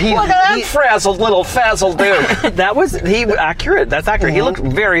at that frazzled little fazzled dude. Accurate. That's accurate. He looked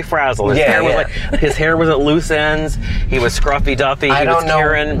very frazzled. His hair was at loose ends. He was scruffy duffy. I don't know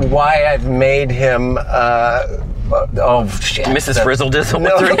why I've made him Oh, shit. Mrs. Frizzle Dizzle.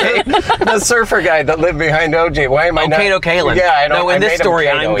 No, What's her name? the surfer guy that lived behind OG. Why am I not? Kato Kalin. Yeah, I know. No, in I this made him story,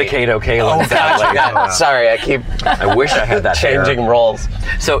 Kato-y. I'm the Kato Kalin. Oh, gotcha. Sorry, I keep I wish I had that hair. changing roles.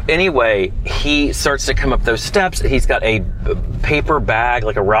 So anyway, he starts to come up those steps. He's got a paper bag,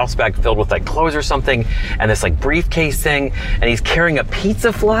 like a Ralph's bag filled with like clothes or something, and this like briefcase thing, and he's carrying a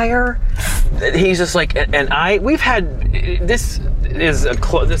pizza flyer. He's just like, we've had, this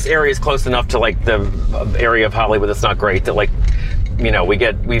area is close enough to like the area of Hollywood that's not great that like, you know, we've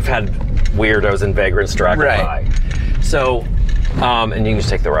had weirdos and vagrants dragging by. So, and you can just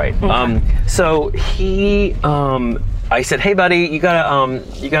take the right. Okay. So he, I said, hey buddy, you gotta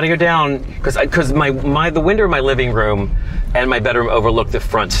go down, because the window of my living room and my bedroom overlook the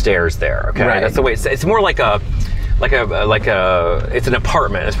front stairs there. Okay, that's the way it's more like it's an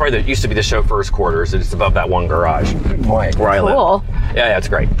apartment. It's probably used to be the chauffeur's quarters. It's above that one garage where I live. Cool. Yeah, it's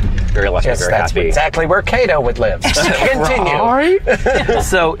great. Very lucky, Yes, very that's happy. exactly where Kato would live. Continue.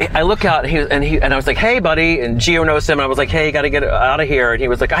 So I look out, and I was like, "Hey, buddy!" And Gio knows him, and I was like, "Hey, you got to get out of here." And he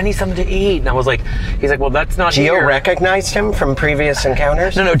was like, "I need something to eat." And I was like, "He's like, well, that's not Gio here." recognized him from previous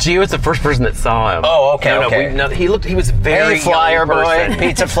encounters? No, Gio was the first person that saw him. Oh, okay, okay. He was very Hey, flyer young boy, person.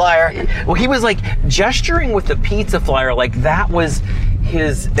 pizza flyer. Well, he was like gesturing with the pizza flyer, like that was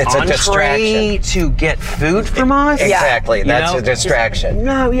his It's a entree distraction. to get food from us. Exactly, You that's know? a distraction.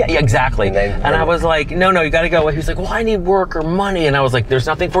 No, yeah, exactly. And And I was like, no, you got to go away. He was like, well, I need work or money. And I was like, there's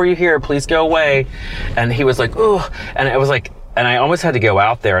nothing for you here. Please go away. And he was like, oh. And I was like, and I almost had to go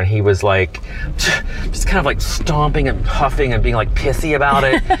out there, and he was like, just kind of like stomping and puffing and being like pissy about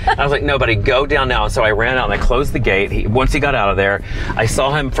it. And I was like, no, buddy, go down now. And so I ran out and I closed the gate. Once he got out of there, I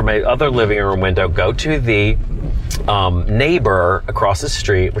saw him from my other living room window go to the neighbor across the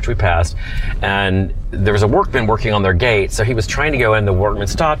street, which we passed, and there was a workman working on their gate. So he was trying to go in. The workman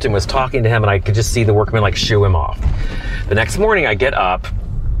stopped and was talking to him, and I could just see the workman like shoo him off. The next morning, I get up.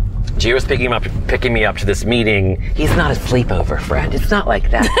 Gio was picking me up to this meeting. He's not a sleepover friend. It's not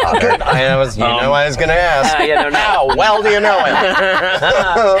like that. I was going to ask. How well do you know him?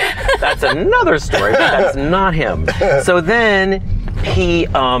 That's another story, but that's not him. So then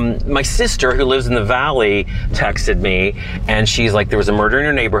my sister, who lives in the valley, texted me, and she's like, there was a murder in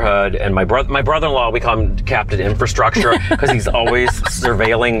your neighborhood, and my brother-in-law, we call him Captain Infrastructure, because he's always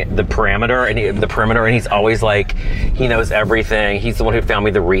surveilling the perimeter, and he's always like, he knows everything. He's the one who found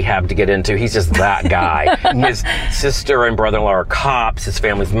me the rehab to get into. He's just that guy. His sister and brother-in-law are cops. His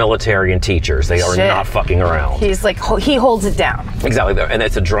family's military and teachers. They are not fucking around. He's like, he holds it down. Exactly, and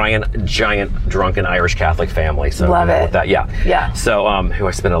it's a giant drunken Irish Catholic family. So love it. with that, yeah. So, who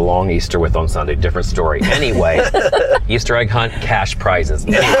I spent a long Easter with on Sunday. Different story. Anyway, Easter egg hunt, cash prizes.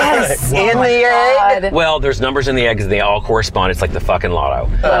 Yes. In the egg? Well, there's numbers in the eggs, and they all correspond. It's like the fucking lotto.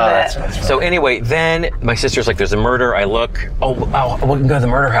 Love it. So anyway, then my sister's like, "There's a murder." I look. Oh, we can go to the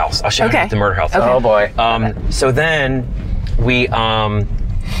murder house. I'll show you the murder house. Okay. Oh boy. So then we, and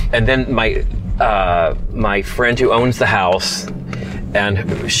then my friend who owns the house,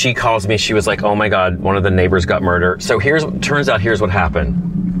 and she calls me. She was like, "Oh my God, one of the neighbors got murdered." So turns out here's what happened.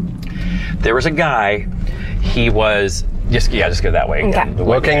 There was a guy. He was just go that way. Okay. Again.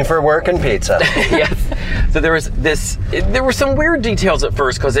 Looking for work and pizza. Yes. So there were some weird details at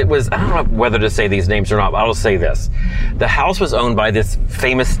first, because it was, I don't know whether to say these names or not, but I'll say this. The house was owned by this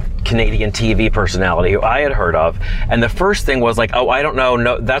famous Canadian TV personality who I had heard of. And the first thing was like, oh, I don't know.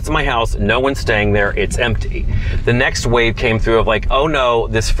 No, that's my house. No one's staying there. It's empty. The next wave came through of like, oh no,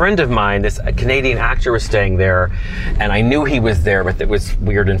 this friend of mine, this Canadian actor was staying there. And I knew he was there, but it was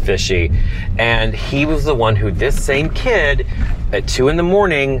weird and fishy. And he was the one who, this same kid at 2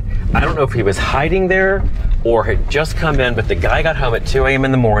 a.m, I don't know if he was hiding there or had just come in, but the guy got home at 2 a.m.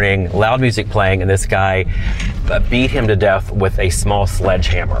 in the morning, loud music playing, and this guy beat him to death with a small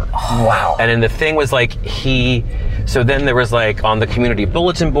sledgehammer. Wow. And then the thing was like, so then there was like on the community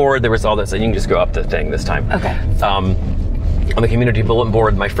bulletin board, there was all this, and you can just go up the thing this time. Okay. On the community bulletin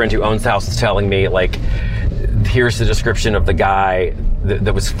board, my friend who owns the house is telling me like, here's the description of the guy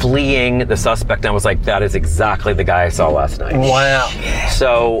that was fleeing the suspect. And I was like, that is exactly the guy I saw last night. Wow.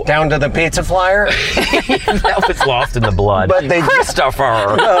 So down to the pizza flyer? that was lost in the blood. But Christopher!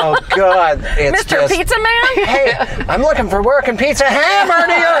 Oh, God. It's Mr. Pizza Man? Hey, I'm looking for work and pizza. Hammer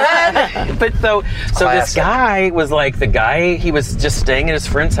to your head! But so this guy was like he was just staying at his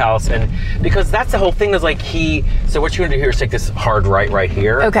friend's house, and because that's the whole thing is like so what you're gonna do here is take this hard right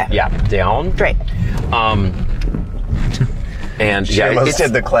here. Okay. Yeah, down. Great. And She almost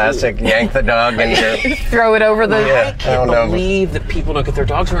did the classic yank the dog into... Throw it over the... Yeah. I can't believe that people don't get their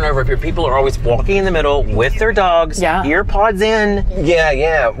dogs run over. If your people are always walking in the middle with their dogs, ear pods in.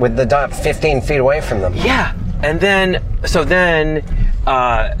 Yeah, with the dog 15 feet away from them. Yeah. And then,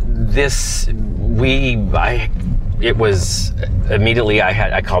 it was immediately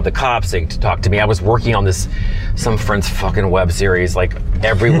I called the cops to talk to me. I was working on some friend's fucking web series like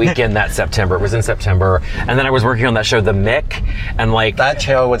every weekend that September. It was in September. And then I was working on that show, The Mick, and like that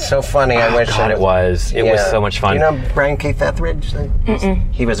show was so funny. I wish God, that it was. It was so much fun. Do you know Brian Keith Etheridge?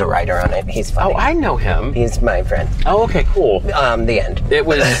 He was a writer on it. He's funny. Oh, I know him. He's my friend. Oh, okay, cool. The end. It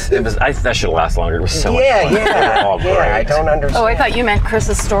was. That should last longer. It was so much fun. Yeah. I don't understand. Oh, I thought you meant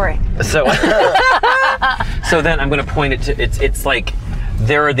Chris's story. So, so then I'm going to point it to. It's like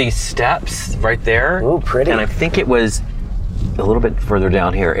there are these steps right there. Ooh, pretty. And I think it was a little bit further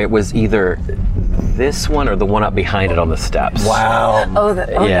down here. It was either this one or the one up behind it on the steps. Wow.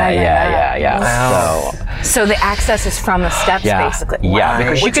 Yeah. Wow. So the access is from the steps, basically. Yeah, Wow.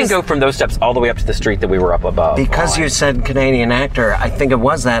 because you can go from those steps all the way up to the street that we were up above. Because you said Canadian actor, I think it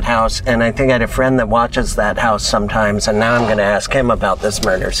was that house, and I think I had a friend that watches that house sometimes, and now I'm going to ask him about this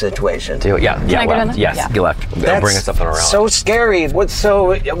murder situation. Yeah, I get left. in? Yes, Yeah. you left. They'll bring us something around. So scary.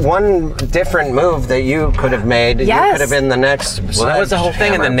 One different move that you could have made, you Yes. could have been the next. Well, that was the whole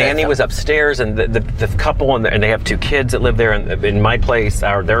thing, and the nanny was upstairs, and the couple, and they have 2 kids that live there in my place,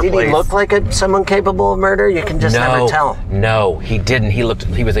 or their Did place. he look like someone capable of murder? You can just never tell. No, he didn't. He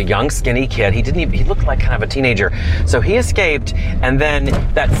was a young, skinny kid. He looked like kind of a teenager. So he escaped, and then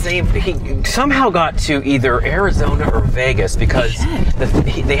he somehow got to either Arizona or Vegas because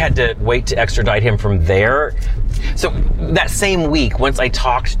they had to wait to extradite him from there. So that same week, once I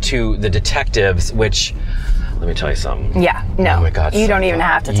talked to the detectives, which, let me tell you something. Yeah, no. Oh my God. You don't even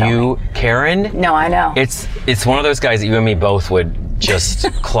have to tell me. Karen? No, I know. It's one of those guys that you and me both would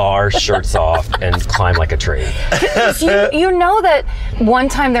just claw our shirts off and climb like a tree. You know that one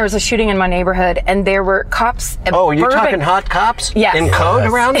time there was a shooting in my neighborhood and there were cops. Oh, you're talking hot cops? Yes. In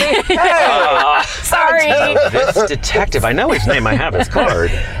code around me? Hey! Sorry. This detective, I know his name, I have his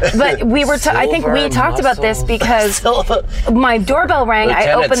card. But we were, I think we talked about this because my doorbell rang,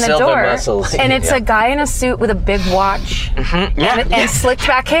 I Lieutenant opened the Silver door, Muscles. and it's a guy in a suit with a big watch and slicked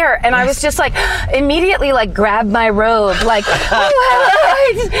back hair. And I was just like, immediately like grabbed my robe, like,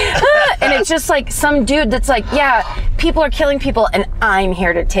 and it's just like some dude that's like, yeah, people are killing people and I'm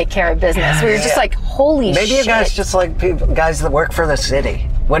here to take care of business. We were just like, holy shit. Maybe you guys just like guys that work for the city.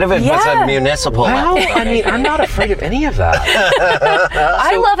 What if it was a municipal? Well, I mean, I'm not afraid of any of that.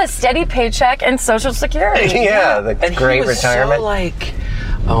 I love a steady paycheck and Social Security. Yeah, the And great he was retirement. so like,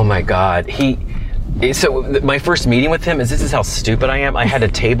 oh my God, so my first meeting with him this is how stupid I am. I had a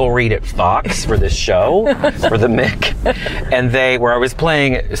table read at Fox for this show, for the Mick, and where I was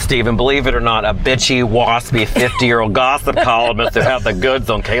playing, Stephen, believe it or not, a bitchy, waspy, 50-year-old gossip columnist who had the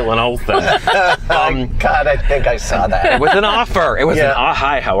goods on Caitlin Olsen. God, I think I saw that. It was an offer. It was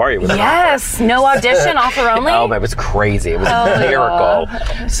hi, how are you? Yes, no audition, offer only. Oh, it was crazy. It was a miracle.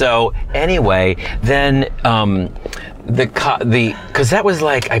 So anyway, then because that was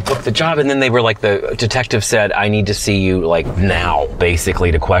like I booked the job, and then they were like, the detective said, I need to see you like now,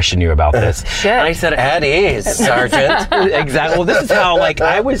 basically, to question you about this. Shit. And I said, At ease, Sergeant. exactly. Well, this is how like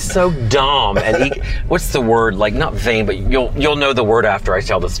I was so dumb and what's the word? Like not vain, but you'll know the word after I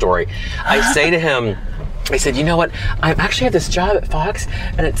tell the story. I say to him, I said, you know what? I actually have this job at Fox,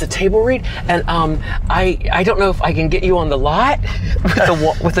 and it's a table read, and I don't know if I can get you on the lot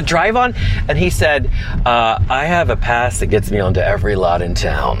with the drive on. And he said, I have a pass that gets me onto every lot in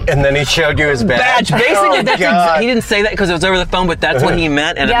town. And then he showed you his badge. Basically, he didn't say that because it was over the phone, but that's what he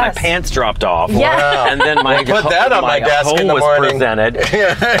meant. And then my pants dropped off. Yeah. Wow. And then my Put that on my desk home in the was morning. presented.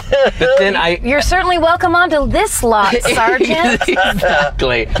 But then You're certainly welcome onto this lot, Sergeant.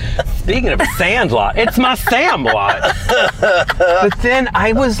 Exactly. Speaking of sand lot, it's my Sam lot. But then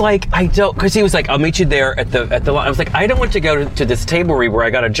I was like, because he was like, I'll meet you there at the lot. I was like, I don't want to go to this table read where I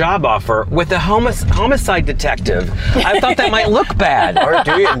got a job offer with a homicide detective. I thought that might look bad. Or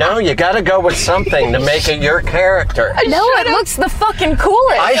do you? No, you got to go with something to make it your character. No, it looks the fucking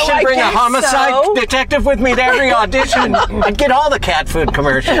coolest. I should bring a guess homicide so. detective with me to every audition. I'd get all the cat food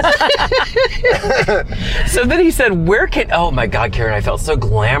commercials. So then he said, oh my God, Karen, I felt so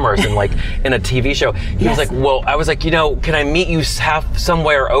glamorous and like in a TV show. He was like, well, I was like, can I meet you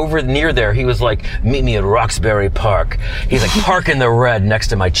somewhere over near there? He was like, meet me at Roxbury Park. He's like, park in the red next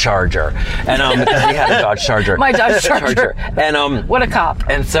to my Charger. And he had a Dodge Charger. My Dodge Charger. And what a cop.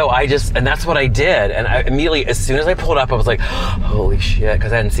 And so and that's what I did. And I immediately, as soon as I pulled up, I was like, holy shit,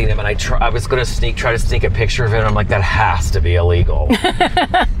 because I hadn't seen him. And I was going to try to sneak a picture of it. And I'm like, that has to be illegal.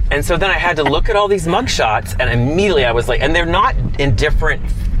 And so then I had to look at all these mugshots, and immediately I was like, and they're not in different,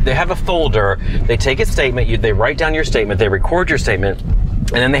 they have a folder, they take a statement, they write down your statement, they record your statement,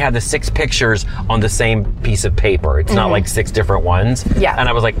 And then they had the 6 pictures on the same piece of paper. It's not like 6 different ones. Yeah. And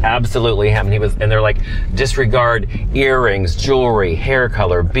I was like, absolutely him. And they're like, disregard earrings, jewelry, hair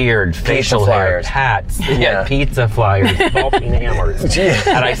color, beard, facial hair, flyers. hats, pizza flyers, ball peen hammers.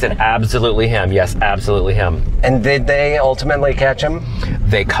 And I said, absolutely him. Yes, absolutely him. And did they ultimately catch him?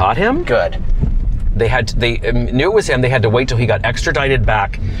 They caught him. Good. They knew it was him. They had to wait till he got extradited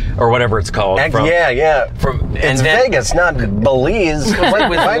back, or whatever it's called. It's Then, Vegas, not Belize. It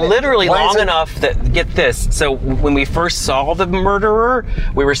was literally long enough that, get this, so when we first saw the murderer,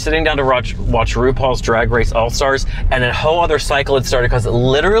 we were sitting down to watch RuPaul's Drag Race All-Stars, and a whole other cycle had started, because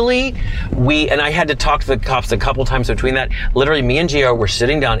literally, and I had to talk to the cops a couple times between that, literally me and Gio were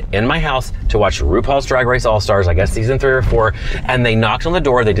sitting down in my house to watch RuPaul's Drag Race All-Stars, I guess season 3 or 4, and they knocked on the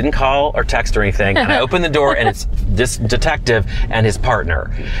door. They didn't call or text or anything. And I opened the door, and it's this detective and his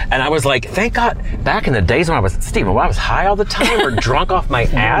partner. And I was like, thank God, back in the days when I was high all the time or drunk off my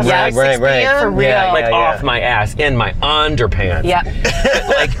ass at 6 p.m. For real. Off my ass, in my underpants. Yeah.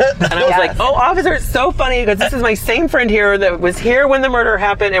 And I was like, oh, officer, it's so funny, because this is my same friend here that was here when the murder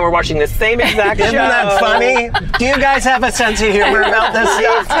happened, and we're watching the same exact show. Isn't that funny? Do you guys have a sense of humor about this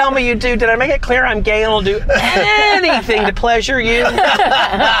stuff? Tell me you do. Did I make it clear I'm gay and will do anything to pleasure you?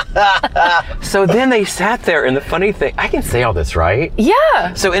 So then they sat there, and the funny thing, I can say all this, right?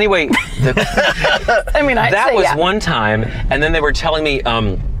 Yeah. So anyway, that was one time, and then they were telling me,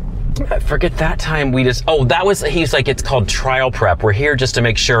 I forget that time he's like, it's called trial prep. We're here just to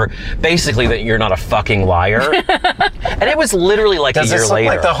make sure, basically, that you're not a fucking liar. And it was literally like a year later. Does this look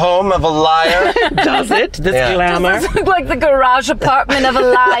like the home of a liar? Does it? This glamour? Does this look like the garage apartment of a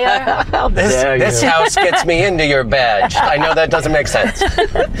liar? This house gets me into your badge. I know that doesn't make sense.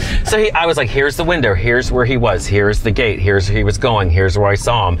 So I was like, here's the window. Here's where he was. Here's the gate. Here's where he was going. Here's where I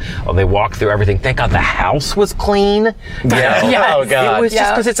saw him. Oh, they walked through everything. Thank God the house was clean. Yeah. Yes. Oh, God. It was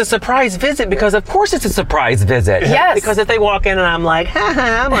just because it's a surprise visit, because of course it's a surprise visit. Yes. Because if they walk in and I'm like,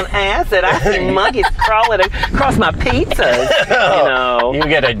 I'm on acid, I see monkeys crawling across my pizzas, You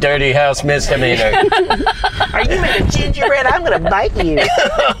get a dirty house misdemeanor. Are you made of gingerbread? I'm going to bite you.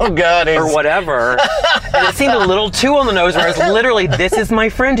 Oh, God. Or whatever. And it seemed a little too on the nose, where I was literally, this is my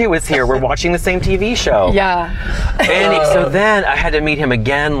friend who was here. We're watching the same TV show. Yeah. And so then I had to meet him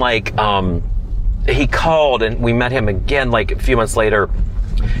again, he called, and we met him again, a few months later.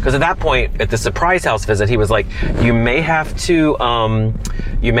 Because at that point, at the surprise house visit, he was like, you may have to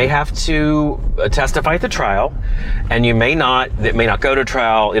testify at the trial, and it may not go to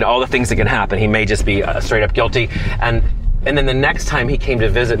trial, all the things that can happen. He may just be straight up guilty. And then the next time he came to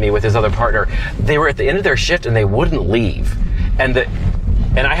visit me with his other partner, they were at the end of their shift and they wouldn't leave.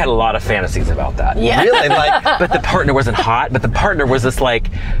 And I had a lot of fantasies about that. Yeah. Really? But the partner wasn't hot, but the partner was just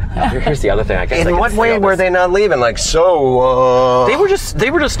here's the other thing, I guess. In what way were they not leaving? They were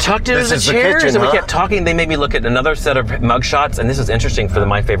just tucked into the chairs, kitchen, and we kept talking. They made me look at another set of mugshots, and this was interesting for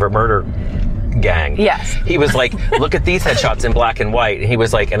My Favorite Murder gang. Yes. He was like, look at these headshots in black and white. And he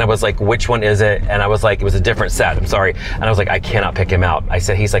was like, and I was like, which one is it? And I was like, it was a different set. I'm sorry. And I was like, I cannot pick him out. I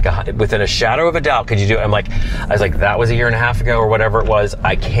said, he's like, within a shadow of a doubt, could you do it? I was like, that was a year and a half ago or whatever it was.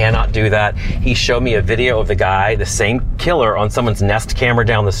 I cannot do that. He showed me a video of the guy, the same killer, on someone's Nest camera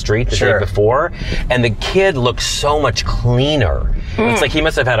down the street the day before. And the kid looked so much cleaner. It's like he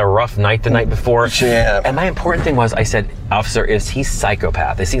must have had a rough night the night before. Yeah. And my important thing was, I said, officer, is he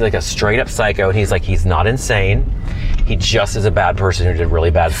psychopath? Is he like a straight up psycho? And he's like, he's not insane. He just is a bad person who did a really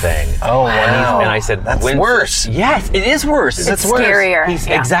bad thing. Oh, wow. And I said, that's worse. Yes, it is worse. It's scarier.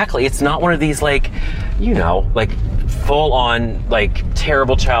 Exactly. It's not one of these full on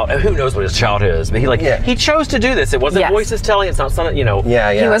terrible child. Who knows what his childhood is? But he chose to do this. It wasn't voices telling. It's not something,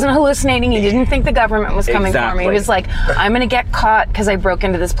 Yeah. He wasn't hallucinating. He didn't think the government was coming for me. He was like, I'm going to get caught because I broke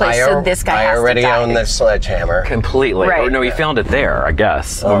into this place, so this guy has to die. I already own this sledgehammer. Completely. Right. Or no, he found it there, I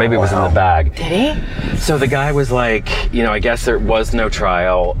guess. Or maybe it was in the bag. Did he? So the guy was like, I guess there was no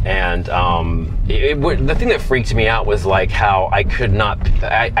trial. And the thing that freaked me out was how I could not,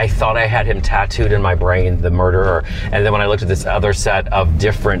 I thought I had him tattooed in my brain, the murderer. And then when I looked at this other set of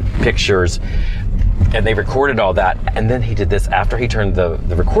different pictures, and they recorded all that, and then he did this after he turned the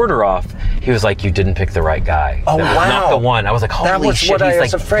recorder off. He was like, you didn't pick the right guy. Oh, that was not the one. I was like, holy that was shit. What He's I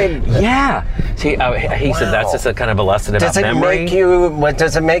was afraid. Yeah. He said that's just a kind of a lesson about memory.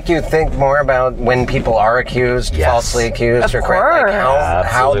 Does it make you think more about when people are accused, falsely accused, of course.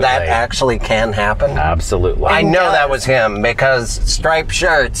 How that Absolutely. actually can happen? Absolutely. I know that was him because striped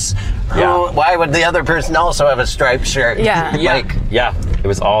shirts. Yeah. Why would the other person also have a striped shirt? Yeah. Yeah. It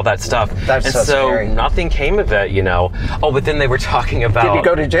was all that stuff. That's so so scary. nothing came of it, you know. Oh, but then they were talking about. Did he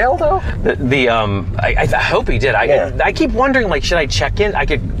go to jail though? I hope he did. I keep wondering, like, should I check in? I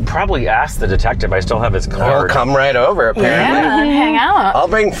could probably ask the detective. I still have his He'll card. come right over. Apparently, Yeah, hang out. I'll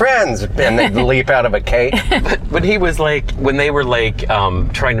bring friends, and they leap out of a cake. But he was like, when they were like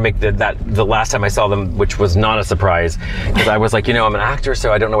trying to make the last time I saw them, which was not a surprise, because I was like, you know, I'm an actor,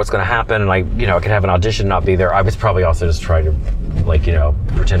 so I don't know what's going to happen, and I could have an audition, not be there. I was probably also just trying to, like, you know,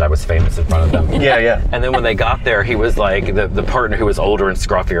 pretend I was famous in front of them. Yeah. And then when they got there, he was like, the partner who was older and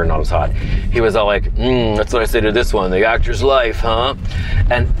scruffier and not as hot, he was all like, that's what I say to this one, the actor's life, huh?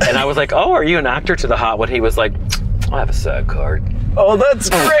 And I was like, oh, are you an actor, to the hot one? He was like, I have a SAG card. Oh, that's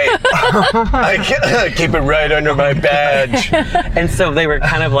great. I keep it right under my badge. And so they were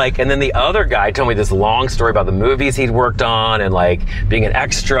kind of like, and then the other guy told me this long story about the movies he'd worked on and like being an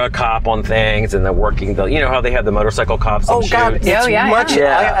extra cop on things and then working you know how they have the motorcycle cops on Oh God, shoots? it's yeah. much.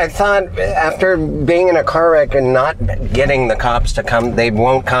 Yeah. I thought after being in a car wreck and not getting the cops to come, they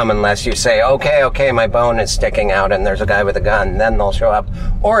won't come unless you say, okay, my bone is sticking out and there's a guy with a gun. Then they'll show up,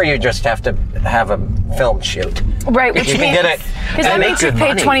 or you just have to have a film shoot. Right, which You can means get it. because that and means you make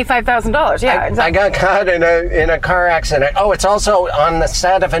paid good money. $25,000. Yeah, I exactly. got caught in a car accident. Oh, it's also on the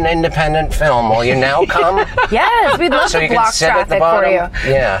set of an independent film. Will you now come? Yes, we'd love So to you can block sit at the traffic bottom. for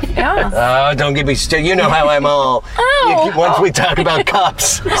you. Yeah. Yeah. Oh, don't get me started. You know how I'm all. Oh. Once we talk about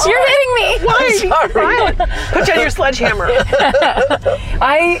cops. You're hitting me. I'm sorry. Put you on your sledgehammer.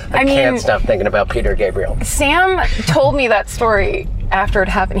 I mean, Can't stop thinking about Peter Gabriel. Sam told me that story after it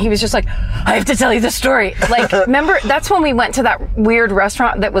happened. He was just like, I have to tell you the story. Like, remember, that's when we went to that weird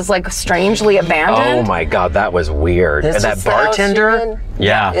restaurant that was like strangely abandoned. Oh my God, that was weird. This And that is the house you're bartender. in?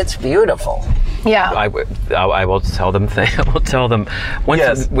 Yeah. It's beautiful. Yeah. I will tell them. I will tell them. Once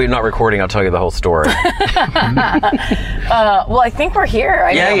Yes. we're not recording, I'll tell you the whole story. Well, I think we're here.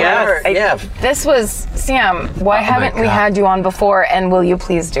 Yeah. This was, Sam, why haven't we God. had you on before, and will you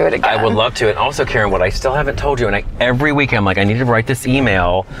please do it again? I would love to. And also, Karen, what I still haven't told you, and every week I'm like, I need to write this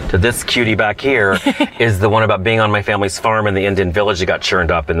email to this cutie back here, is the one about being on my family's farm in the Indian village that got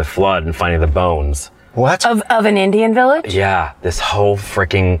churned up in the flood and finding the bones. What? Of an Indian village? Yeah, this whole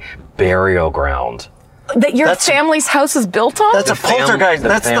freaking burial ground. That your That's- family's house is built on? That's a poltergeist. the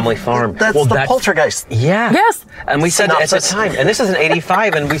That's family farm. That's Well, the that's- poltergeist. Yeah. Yes. And we said at the Synopsis. time, and this is in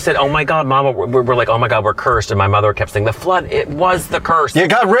 85, and we said, oh my God, Mama, we're like, oh my God, we're cursed. And my mother kept saying, the flood, it was the curse. You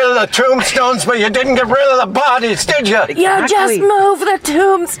got rid of the tombstones, but you didn't get rid of the bodies, did you? Yeah, just Exactly. move the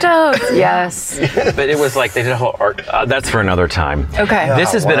tombstones. Yes. But it was like, they did a whole art. That's for another time. Okay.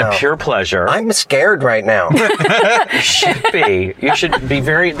 This has been a wow. pure pleasure. I'm scared right now. You should be. You should be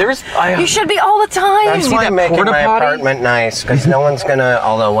very, You should be all the time. That's why I'm making porta my potty? apartment nice, because no one's gonna,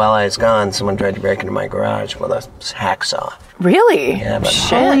 although while I was gone, someone tried to break into my garage with a hacksaw. Really? Yeah, but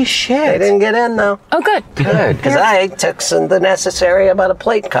Holy they shit. didn't get in though. Oh, good. Good. Because I took the necessary about a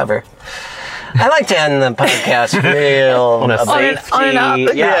plate cover. I like to end the podcast real On a upbeat. safety. on an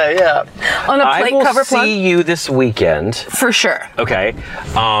up- Yeah. On a I plate will cover see plug? you this weekend. For sure. Okay.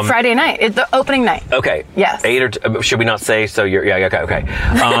 Friday night. It's the opening night. Okay. Yes. 8 or should we not say? So you're okay.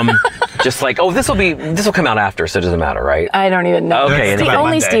 Just like, this will come out after, so it doesn't matter, right? I don't even know. Okay,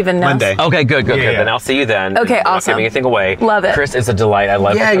 Only anyway. Stephen knows. Monday. Okay, good. Yeah. Then I'll see you then. Okay, I'm not awesome. giving anything away. Love it. Chris, it's a delight. I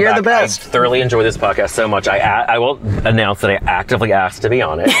love. Yeah, to come you're back. the best. I thoroughly enjoy this podcast so much. I will announce that I actively asked to be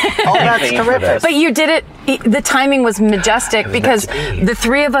on it. Oh, that's terrific. But you did it. The timing was majestic because the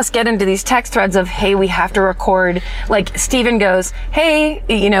three of us get into these text threads of, hey, we have to record. Like Steven goes, hey,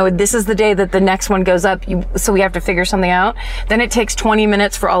 this is the day that the next one goes up. So we have to figure something out. Then it takes 20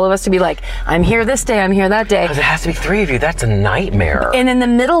 minutes for all of us to be like, I'm here this day. I'm here that day. Because it has to be 3 of you. That's a nightmare. And in the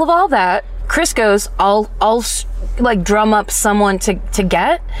middle of all that, Chris goes, I'll like drum up someone to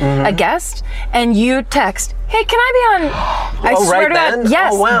get a guest, and you text, hey, can I be on? I Oh, swear right to God, then?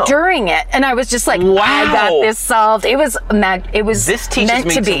 yes, Oh, wow. during it, and I was just like, Wow. I got this solved. It was It was This teaches meant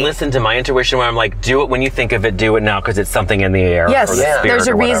me to to be. listen to my intuition when I'm like, do it when you think of it, do it now, because it's something in the air. Yes, or the spirit there's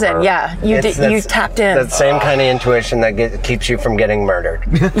a or whatever. reason. Yeah, you tapped in. That same kind of intuition that keeps you from getting murdered.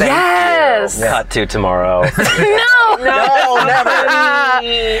 Yes. Cut to tomorrow. No. No, never.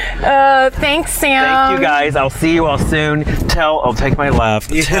 Thanks, Sam. Thank you guys. I'll see you all soon. I'll take my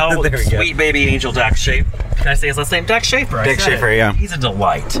left. Tell there we go. sweet baby angel Dax Schaefer. Can I say his last name? Dax Schaefer. I Dax said it. Schaefer, yeah. He's a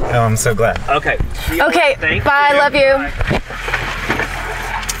delight. Oh, I'm so glad. Okay. See you Okay. later. Thank Bye. you. Love you. Bye.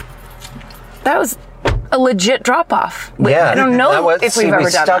 That was a legit drop off. Yeah, I don't know if we've ever we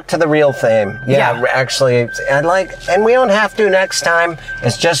done stuck that. to the real theme. Yeah, Yeah. actually, and we don't have to next time.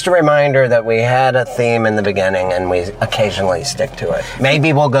 It's just a reminder that we had a theme in the beginning, and we occasionally stick to it.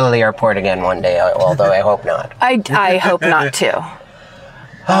 Maybe we'll go to the airport again one day, although I hope not. I hope not too.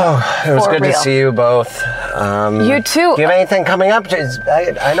 Oh, it was For good to real. see you both. You too. Do you have anything coming up?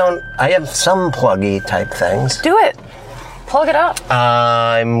 I have some pluggy type things. Do it. Plug it up.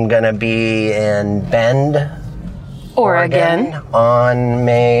 I'm gonna be in Bend, Oregon. on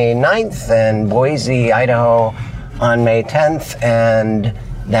May 9th and Boise, Idaho on May 10th. And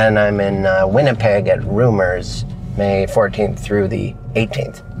then I'm in Winnipeg at Rumors May 14th through the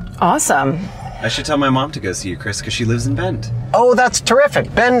 18th. Awesome. I should tell my mom to go see you, Chris, because she lives in Bend. Oh, that's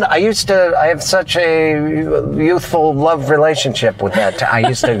terrific. Bend, I have such a youthful love relationship with that. I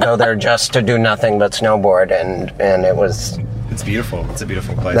used to go there just to do nothing but snowboard, and it was... It's beautiful. It's a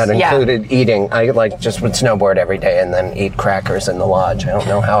beautiful place. That included eating. I just would snowboard every day and then eat crackers in the lodge. I don't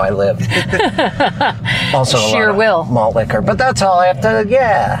know how I lived. Also, Sheer a lot will. of malt liquor. But that's all I have to.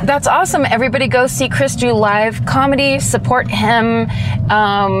 Yeah. That's awesome. Everybody go see Chris do live comedy. Support him.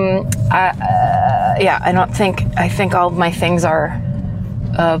 I think all of my things are.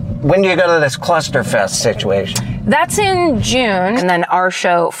 When do you go to this Clusterfest situation? That's in June, and then our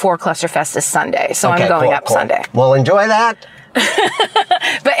show for Clusterfest is Sunday. So I'm going up Sunday. Well, enjoy that.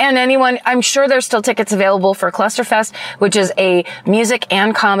 And anyone, I'm sure there's still tickets available for Clusterfest, which is a music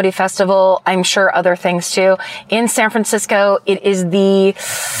and comedy festival. I'm sure other things too. In San Francisco, it is the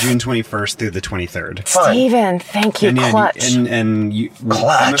June 21st through the 23rd. Fun. Steven, thank you, Clutch. And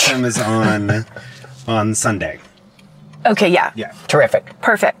Clutch. MFM is on Sunday. Okay, yeah. Yeah. Terrific.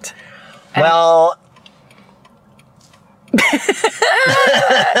 Perfect. Well,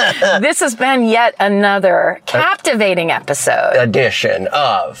 This has been yet another captivating episode. edition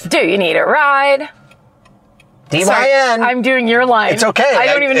of Do you need a ride? DYN. Sorry, I'm doing your line. It's okay. I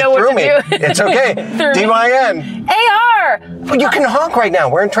don't even know It what threw to me. do. It's okay. Threw me. DYN. AR! Well, you can honk right now.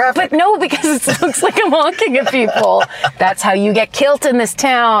 We're in traffic. But no, because it looks like I'm honking at people. That's how you get killed in this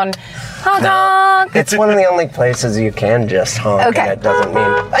town. Honk, honk. It's one of the only places you can just honk, Okay. and it doesn't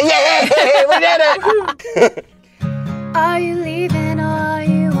mean, yay, we did it! Are you leaving or are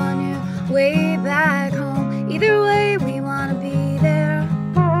you on your way back home? Either way, we wanna be there.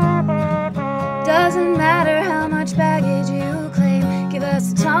 Doesn't matter how much baggage you claim. Give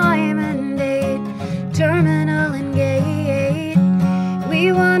us a time and date, terminal and gate.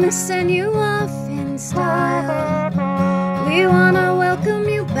 We wanna send you off in style. We wanna welcome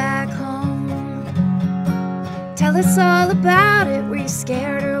you back home. Tell us all about it. Were you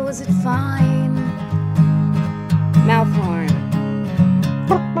scared or was it fine? Mouth horn.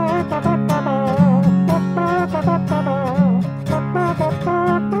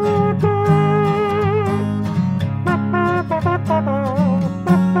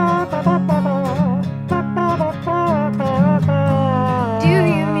 Do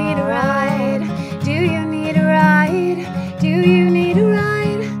you need a ride? Do you need a ride? Do you need a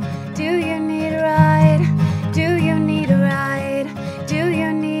ride? Do you need a ride? Do you need a ride? Do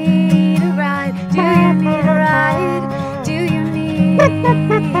you need a ride? Do you need a ride? Do you need a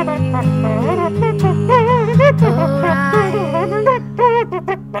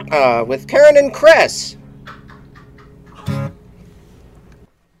ride? With Karen and Chris.